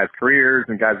great for guys' careers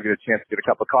and guys get a chance to get a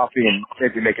cup of coffee and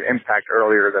maybe make an impact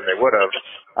earlier than they would have.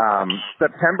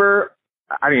 September,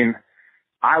 I mean,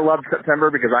 I loved September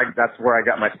because that's where I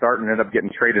got my start and ended up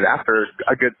getting traded after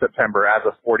a good September as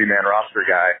a 40-man roster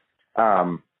guy.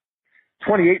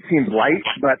 28 seems light,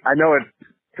 but I know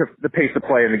the pace of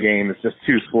play in the game is just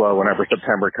too slow whenever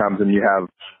September comes and you have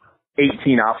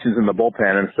 18 options in the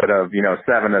bullpen instead of,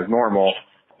 7 as normal.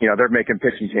 They're making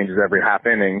pitching changes every half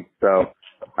inning. So,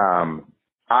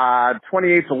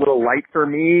 28's a little light for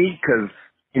me because,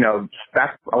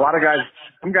 that's a lot of guys.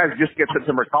 Some guys just get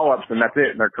September call-ups and that's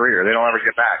it in their career. They don't ever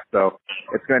get back. So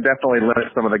it's going to definitely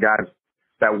limit some of the guys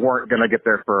that weren't going to get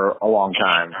there for a long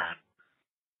time.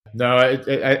 No,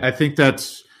 I think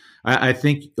I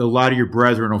think a lot of your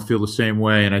brethren will feel the same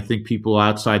way, and I think people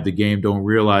outside the game don't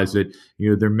realize that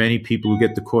there are many people who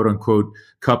get the quote unquote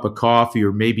cup of coffee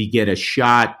or maybe get a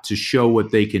shot to show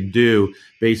what they can do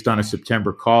based on a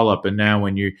September call up, and now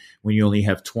when you only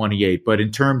have 28. But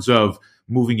in terms of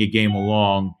moving a game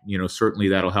along, certainly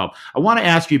that'll help. I want to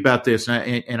ask you about this,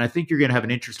 and I think you're going to have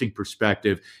an interesting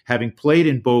perspective. Having played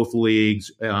in both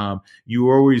leagues, you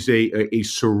were always a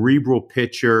cerebral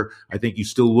pitcher. I think you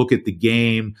still look at the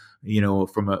game,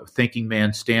 from a thinking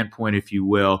man standpoint, if you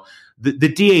will. The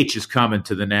DH is coming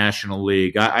to the National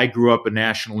League. I grew up a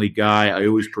National League guy. I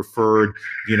always preferred,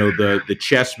 the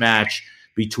chess match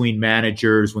between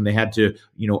managers when they had to,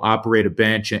 operate a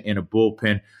bench and a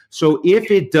bullpen. So if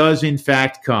it does in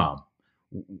fact come,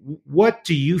 what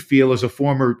do you feel as a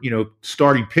former,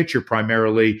 starting pitcher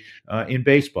primarily in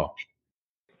baseball?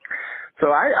 So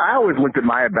I always looked at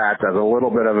my at-bats as a little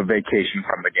bit of a vacation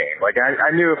from the game. Like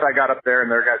I knew if I got up there and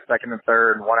there got second and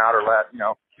third and 1 out or less,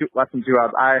 less than 2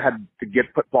 outs, I had to get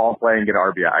football and play and get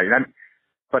RBI.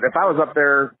 But if I was up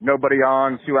there, nobody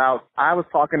on, 2 outs, I was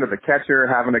talking to the catcher,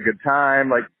 having a good time.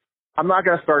 Like, I'm not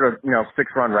going to start a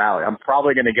 6-run rally. I'm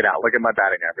probably going to get out. Look at my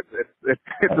batting average.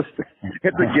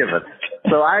 It's a given.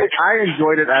 So I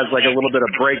enjoyed it as like a little bit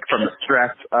of break from the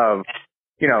stress of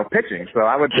pitching. So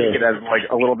I would take it as like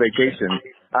a little vacation.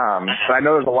 But I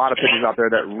know there's a lot of pitchers out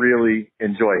there that really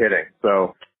enjoy hitting.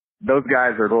 So those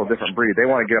guys are a little different breed. They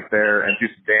want to get up there and do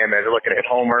some damage. They're looking at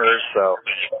homers. So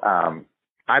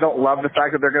I don't love the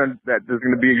fact that there's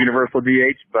going to be a universal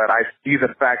DH, but I see the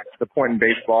point in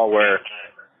baseball where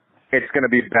it's going to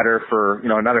be better for,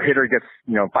 another hitter gets,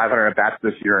 500 at bats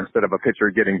this year instead of a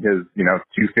pitcher getting his,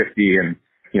 250 and,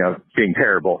 being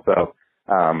terrible. So,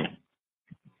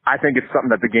 I think it's something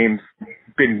that the game's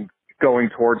been going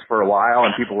towards for a while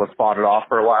and people have fought it off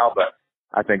for a while, but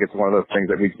I think it's one of those things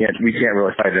that we can't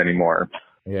really fight it anymore.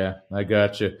 Yeah, I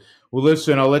gotcha. Well,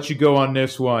 listen, I'll let you go on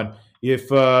this one. If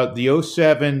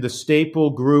the staple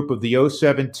group of the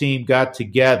 07 team got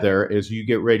together as you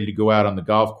get ready to go out on the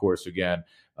golf course again,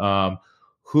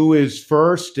 who is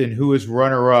first and who is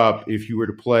runner-up if you were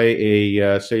to play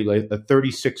a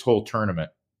 36-hole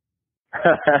tournament?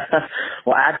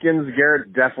 Well,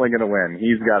 Garrett's definitely going to win.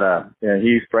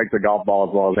 He strikes a golf ball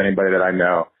as well as anybody that I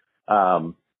know.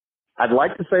 I'd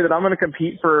like to say that I'm going to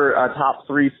compete for a top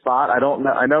 3 spot. I don't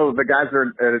know. I know the guys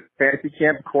are at fantasy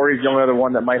camp. Corey's the only other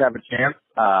one that might have a chance.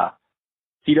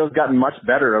 Tito's gotten much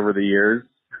better over the years.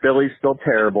 Billy's still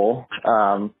terrible.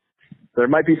 There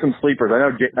might be some sleepers.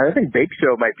 I think Bake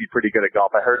Show might be pretty good at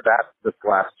golf. I heard that this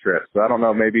last trip. So I don't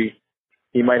know. Maybe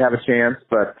he might have a chance,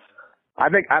 but I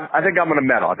think I'm going to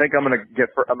medal. I think I'm going to get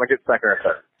second or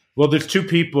third. Well, there's 2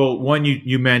 people. One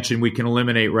you mentioned we can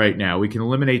eliminate right now. We can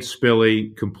eliminate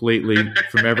Spilly completely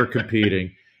from ever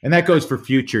competing, and that goes for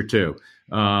future too.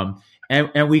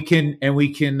 And we can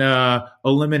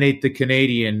eliminate the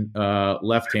Canadian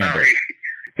left-hander.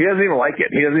 He doesn't even like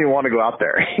it. He doesn't even want to go out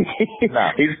there. No.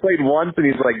 He's played once, and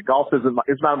he's like, golf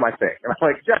it's not my thing. And I'm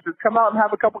like, Jeff, just come out and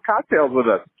have a couple cocktails with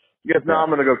us. He goes, no, I'm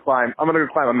going to go climb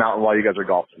a mountain while you guys are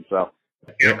golfing. So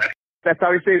that's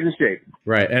how he stays in shape.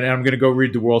 Right, and I'm going to go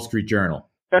read the Wall Street Journal.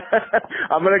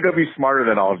 I'm going to go be smarter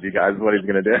than all of you guys is what he's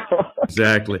going to do.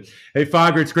 Exactly. Hey,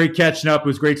 Fogger, it's great catching up. It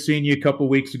was great seeing you a couple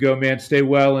weeks ago, man. Stay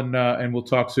well, and we'll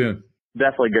talk soon.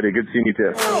 Definitely, Goody. Good seeing you,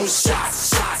 too.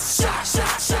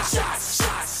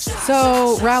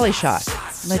 So, rally shot.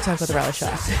 Let's talk about the rally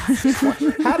shot.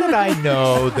 How did I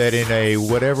know that in a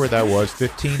whatever that was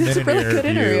 15-minute really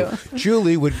interview,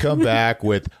 Julie would come back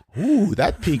with, "Ooh,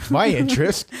 that piqued my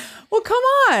interest." Well, come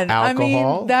on. Alcohol? I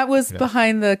mean, that was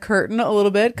behind the curtain a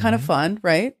little bit, kind of fun,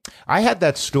 right? I had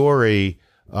that story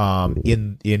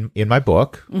in my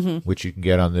book, which you can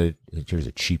get on here's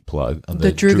a cheap plug on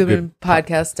the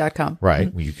DrewGoodmanPodcast.com. Right.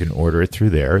 Mm-hmm. You can order it through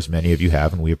there, as many of you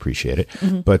have, and we appreciate it.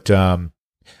 Mm-hmm. But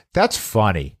that's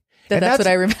funny. That's what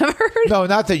I remember. No,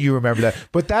 not that you remember that,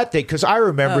 but that day, because I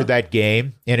remember that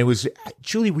game, and it was,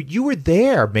 Julie, you were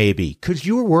there maybe, because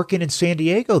you were working in San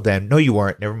Diego then. No, you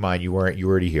weren't. Never mind. You weren't. You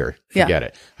were already here. Forget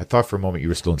it. I thought for a moment you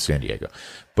were still in San Diego.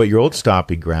 But your old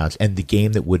stomping grounds and the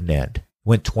game that wouldn't end.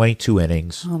 Went 22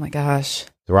 innings. Oh, my gosh.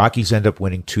 The Rockies end up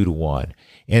winning 2-1.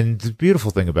 And the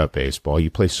beautiful thing about baseball, you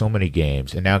play so many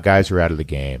games, and now guys are out of the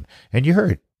game. And you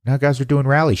heard Now guys are doing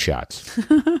rally shots.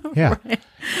 Yeah. Right.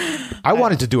 I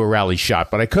wanted to do a rally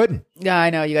shot, but I couldn't. Yeah, I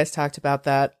know. You guys talked about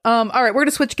that. All right, we're going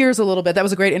to switch gears a little bit. That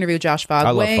was a great interview with Josh Fogg. I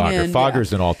love Fogger.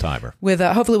 Fogger's an all-timer. With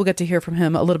hopefully we'll get to hear from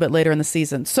him a little bit later in the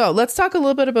season. So let's talk a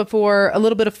little bit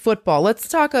of football. Let's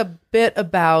talk a bit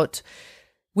about,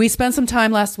 we spent some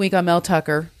time last week on Mel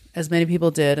Tucker, as many people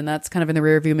did, and that's kind of in the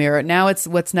rearview mirror. Now it's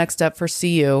what's next up for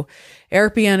CU.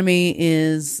 Eric Bieniemy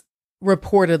is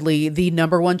reportedly the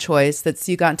number one choice. That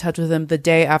CU got in touch with him the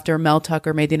day after Mel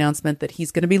Tucker made the announcement that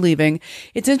he's going to be leaving.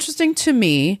 It's interesting to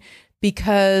me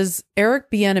because Eric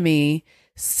Bieniemy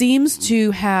seems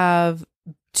to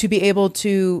be able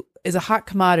to, is a hot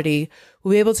commodity,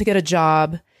 will be able to get a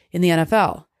job in the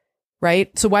NFL,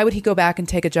 right? So why would he go back and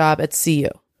take a job at CU?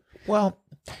 Well,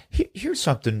 here's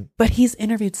something. But he's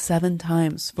interviewed 7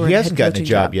 times for he hasn't gotten a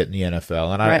job yet in the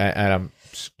NFL, and right. I'm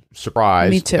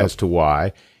surprised as to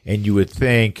why. And you would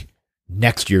think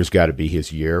next year's got to be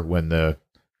his year when the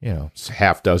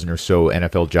half dozen or so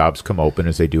NFL jobs come open,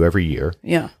 as they do every year.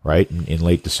 Yeah. Right? In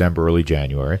late December, early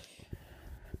January.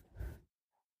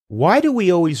 Why do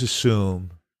we always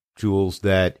assume, Jules,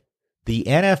 that the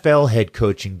NFL head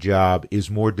coaching job is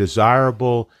more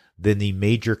desirable than the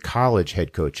major college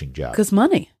head coaching job? Because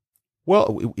money.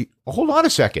 Well, hold on a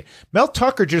second. Mel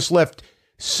Tucker just left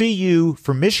CU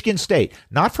for Michigan State,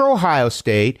 not for Ohio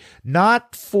State,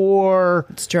 not for,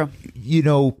 it's true,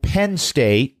 Penn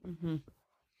State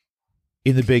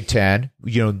in the Big Ten,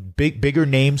 bigger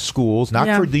name schools, not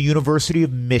for the University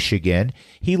of Michigan.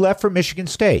 He left for Michigan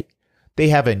State. They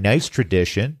have a nice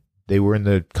tradition. They were in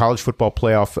the college football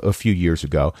playoff a few years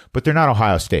ago, but they're not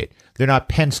Ohio State. They're not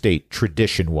Penn State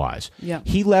tradition-wise. Yeah.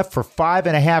 He left for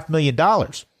 $5.5 million.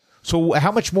 So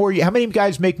how many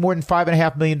guys make more than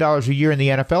 $5.5 million a year in the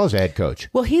NFL as a head coach?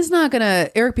 Well,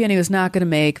 Eric Bieniemy is not going to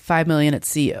make $5 million at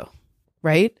CU,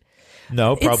 right?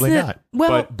 No, probably not.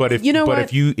 Well, but if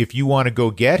you want to go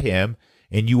get him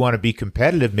and you want to be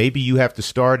competitive, maybe you have to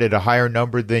start at a higher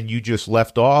number than you just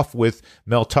left off with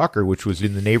Mel Tucker, which was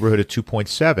in the neighborhood of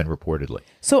 2.7 reportedly.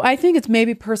 So I think it's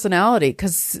maybe personality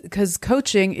because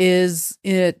coaching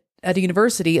at a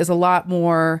university is a lot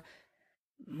more,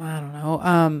 I don't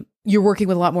know, you're working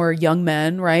with a lot more young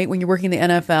men, right? When you're working in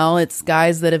the NFL, it's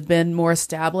guys that have been more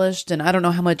established. And I don't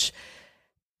know how much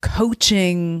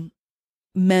coaching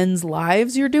men's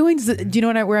lives you're doing. Do you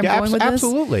know where I'm going with this?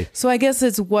 Absolutely. So I guess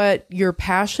it's what your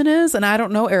passion is. And I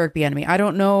don't know Eric Bieniemy. I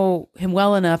don't know him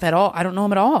well enough at all. I don't know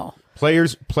him at all.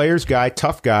 Players guy,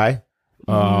 tough guy.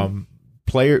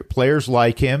 Players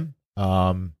like him.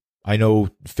 I know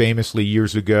famously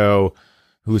years ago,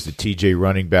 who was the TJ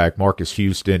running back, Marcus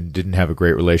Houston, didn't have a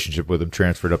great relationship with him,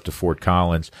 transferred up to Fort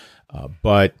Collins.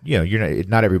 But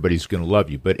not everybody's going to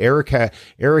love you. But Eric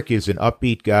is an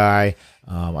upbeat guy.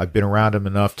 I've been around him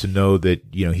enough to know that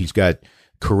he's got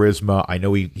charisma. I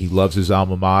know he loves his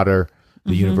alma mater,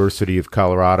 the University of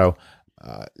Colorado.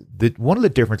 One of the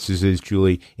differences is,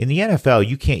 Julie, in the NFL,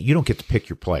 you don't get to pick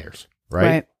your players,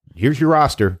 right? Here's your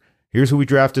roster. Here's who we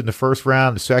drafted in the first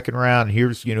round, the second round.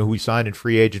 Here's who we signed in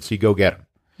free agency. Go get them.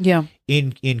 Yeah.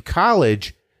 In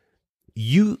college,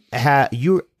 you're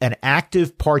an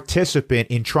active participant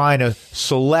in trying to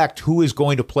select who is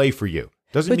going to play for you.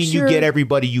 Doesn't mean you get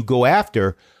everybody you go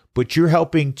after, but you're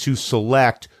helping to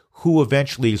select who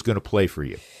eventually is going to play for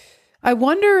you. I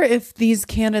wonder if these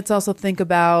candidates also think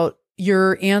about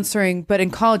you're answering, but in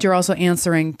college, you're also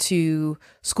answering to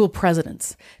school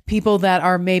presidents, people that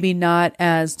are maybe not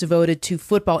as devoted to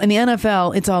football. In the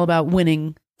NFL, it's all about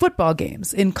winning football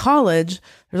games. In college,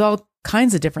 there's all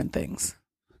kinds of different things.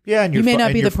 Yeah, and you may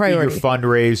not be the priority. You're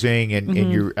fundraising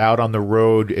and you're out on the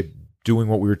road doing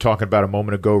what we were talking about a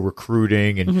moment ago,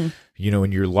 recruiting, and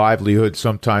and your livelihood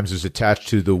sometimes is attached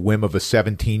to the whim of a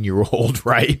 17-year-old,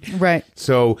 right? Right.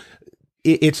 So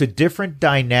it's a different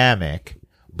dynamic,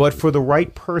 but for the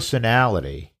right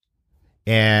personality.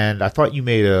 And I thought you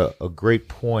made a great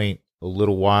point a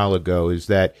little while ago, is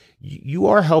that you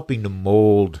are helping to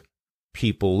mold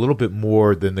people a little bit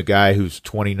more than the guy who's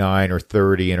 29 or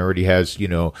 30 and already has,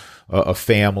 a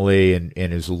family and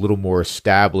is a little more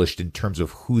established in terms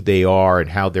of who they are and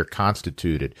how they're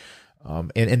constituted.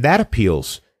 And that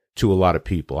appeals to a lot of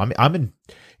people. I'm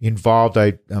involved.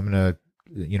 I'm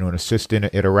an assistant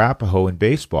at Arapahoe in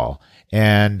baseball,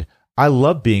 and I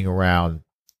love being around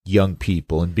young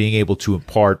people and being able to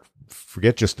impart,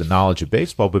 forget just the knowledge of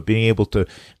baseball, but being able to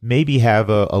maybe have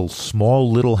a small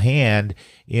little hand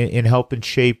in helping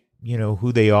shape,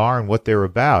 who they are and what they're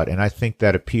about. And I think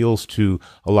that appeals to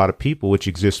a lot of people, which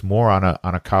exists more on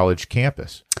a college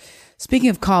campus. Speaking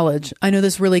of college, I know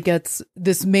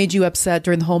this made you upset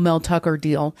during the whole Mel Tucker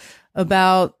deal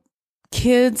about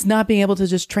kids not being able to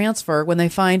just transfer when they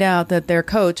find out that their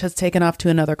coach has taken off to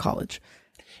another college.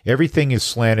 Everything is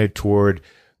slanted toward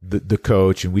the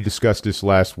coach, and we discussed this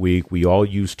last week. We all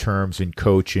use terms in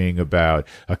coaching about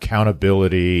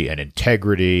accountability and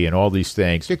integrity and all these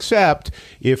things, except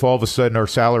if all of a sudden our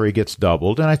salary gets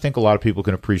doubled. And I think a lot of people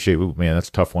can appreciate, man, that's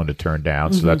a tough one to turn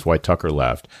down. So that's why Tucker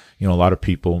left. A lot of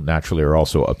people naturally are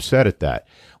also upset at that.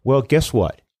 Well, guess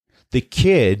what? The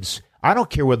kids, I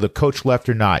don't care whether the coach left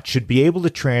or not, should be able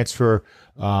to transfer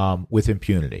with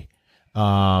impunity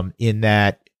in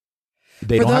that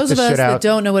they For don't those have to of us sit out. that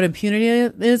don't know what impunity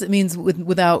is, it means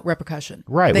without repercussion.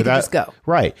 Right. They can just go.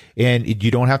 Right. And you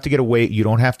don't have to get away. You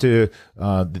don't have to,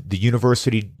 the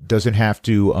university doesn't have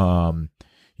to,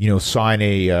 sign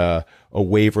a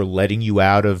waiver letting you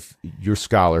out of your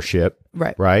scholarship.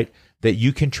 Right. Right. That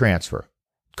you can transfer.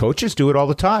 Coaches do it all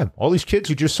the time. All these kids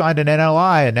who just signed an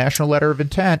NLI, a national letter of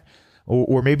intent,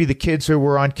 or maybe the kids who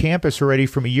were on campus already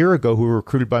from a year ago who were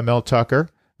recruited by Mel Tucker.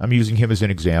 I'm using him as an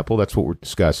example. That's what we're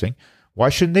discussing. Why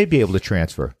shouldn't they be able to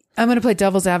transfer? I'm going to play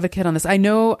devil's advocate on this. I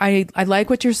know I like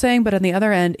what you're saying, but on the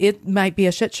other end, it might be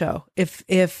a shit show. If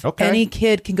any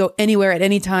kid can go anywhere at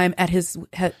any time at his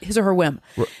or her whim,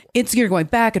 you're going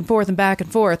back and forth and back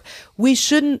and forth. We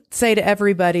shouldn't say to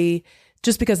everybody,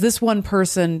 just because this one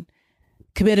person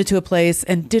committed to a place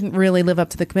and didn't really live up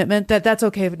to the commitment, that's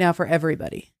okay now for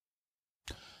everybody.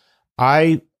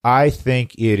 I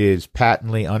think it is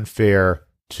patently unfair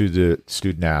to the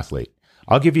student athlete.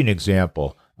 I'll give you an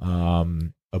example.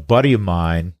 A buddy of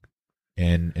mine,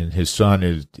 and his son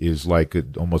is like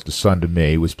almost a son to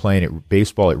me, was playing at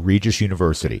baseball at Regis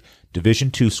University,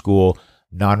 Division II school,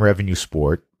 non-revenue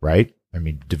sport, right? I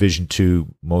mean, Division II,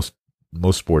 most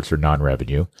sports are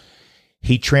non-revenue.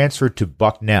 He transferred to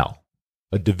Bucknell,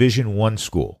 a Division I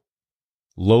school,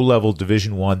 low-level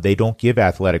Division I. They don't give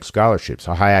athletic scholarships,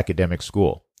 a high academic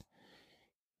school.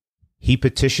 He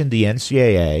petitioned the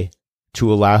NCAA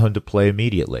to allow him to play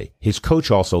immediately. His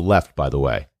coach also left, by the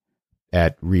way,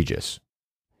 at Regis.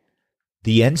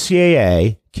 The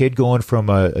NCAA, kid going from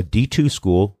a D2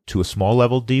 school to a small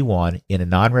level D1 in a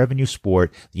non-revenue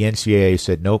sport, the NCAA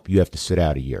said, nope, you have to sit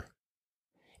out a year.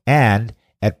 And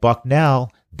at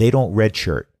Bucknell, they don't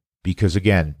redshirt because,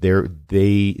 again, their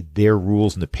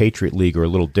rules in the Patriot League are a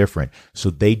little different. So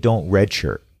they don't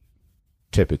redshirt.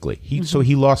 Typically. So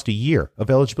he lost a year of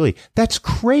eligibility. That's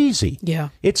crazy. Yeah.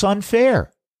 It's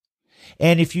unfair.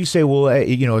 And if you say, well,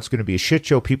 it's going to be a shit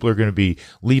show, people are going to be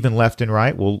leaving left and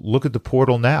right. Well, look at the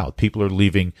portal now. People are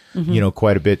leaving,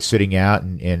 quite a bit, sitting out,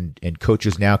 and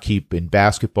coaches now keep, in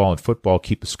basketball and football,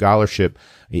 keep a scholarship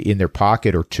in their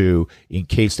pocket or two in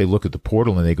case they look at the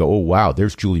portal and they go, oh, wow,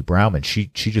 there's Julie Browman. She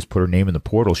just put her name in the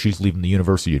portal. She's leaving the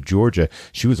University of Georgia.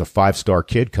 She was a 5-star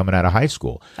kid coming out of high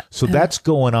school. So that's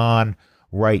going on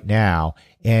right now.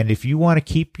 And if you want to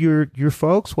keep your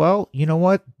folks, well, you know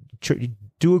what?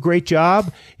 Do a great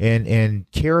job and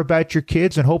care about your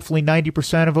kids, and hopefully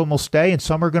 90% of them will stay and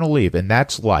some are going to leave. And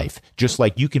that's life. Just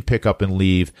like you can pick up and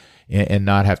leave and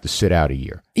not have to sit out a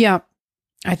year. Yeah.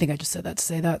 I think I just said that to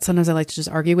say that. Sometimes I like to just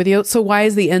argue with you. So why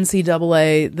does the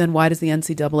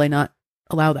NCAA not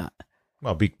allow that?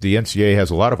 Well, the NCAA has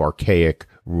a lot of archaic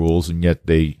rules, and yet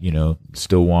they,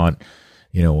 still want,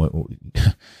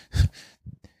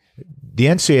 the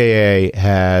NCAA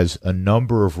has a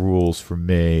number of rules for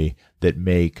me that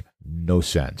make no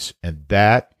sense. And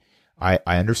that, I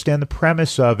understand the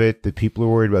premise of it, that people are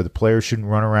worried about the players shouldn't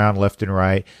run around left and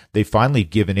right. They finally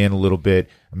given in a little bit.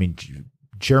 I mean,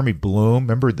 Jeremy Bloom,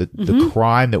 remember the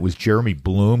crime that was Jeremy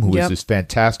Bloom, who was this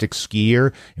fantastic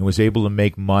skier and was able to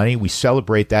make money? We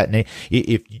celebrate that. And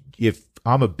if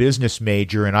I'm a business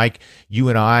major and you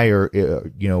and I are,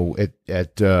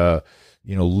 at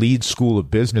lead school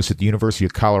of business at the University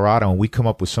of Colorado, and we come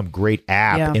up with some great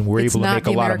app and we're able to make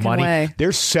a lot of money.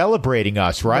 They're celebrating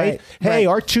us, right? Hey,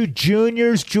 our two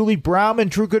juniors, Julie Browman,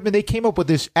 Drew Goodman, they came up with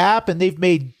this app and they've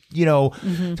made,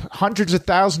 hundreds of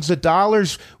thousands of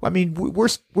dollars. I mean,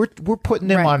 we're putting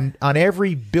them on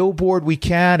every billboard we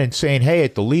can and saying, hey,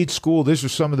 at the lead school, this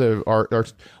is some of our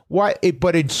why?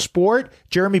 But in sport,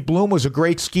 Jeremy Bloom was a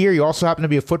great skier. He also happened to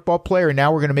be a football player, and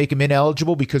now we're going to make him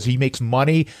ineligible because he makes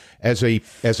money as a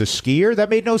skier. That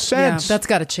made no sense. Yeah, that's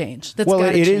got to change.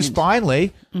 It is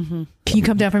finally. Mm-hmm. Can you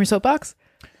come down from your soapbox?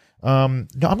 No, I'm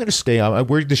going to stay on.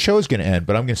 The show is going to end,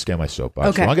 but I'm going to stay on my soapbox.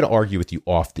 Okay. So I'm going to argue with you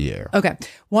off the air. Okay.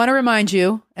 Want to remind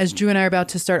you, as Drew and I are about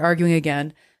to start arguing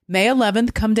again, May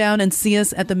 11th, come down and see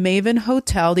us at the Maven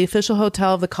Hotel, the official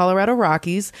hotel of the Colorado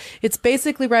Rockies. It's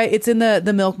basically right. It's in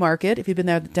the Milk Market. If you've been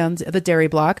there down at the Dairy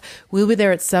Block, we'll be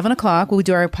there at 7:00. We'll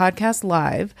do our podcast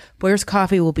live. Boyer's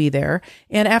Coffee will be there.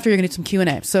 And after, you're going to do some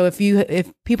Q&A. So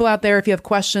if people out there, if you have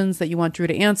questions that you want Drew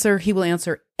to answer, he will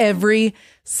answer every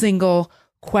single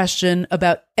question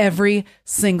about every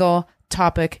single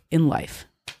topic in life.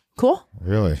 Cool?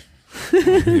 Really?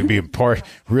 You'll be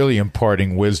really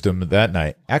imparting wisdom that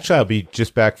night. Actually, I'll be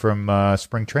just back from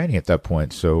spring training at that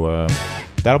point. So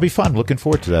that'll be fun. Looking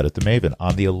forward to that at the Maven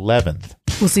on the 11th.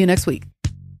 We'll see you next week.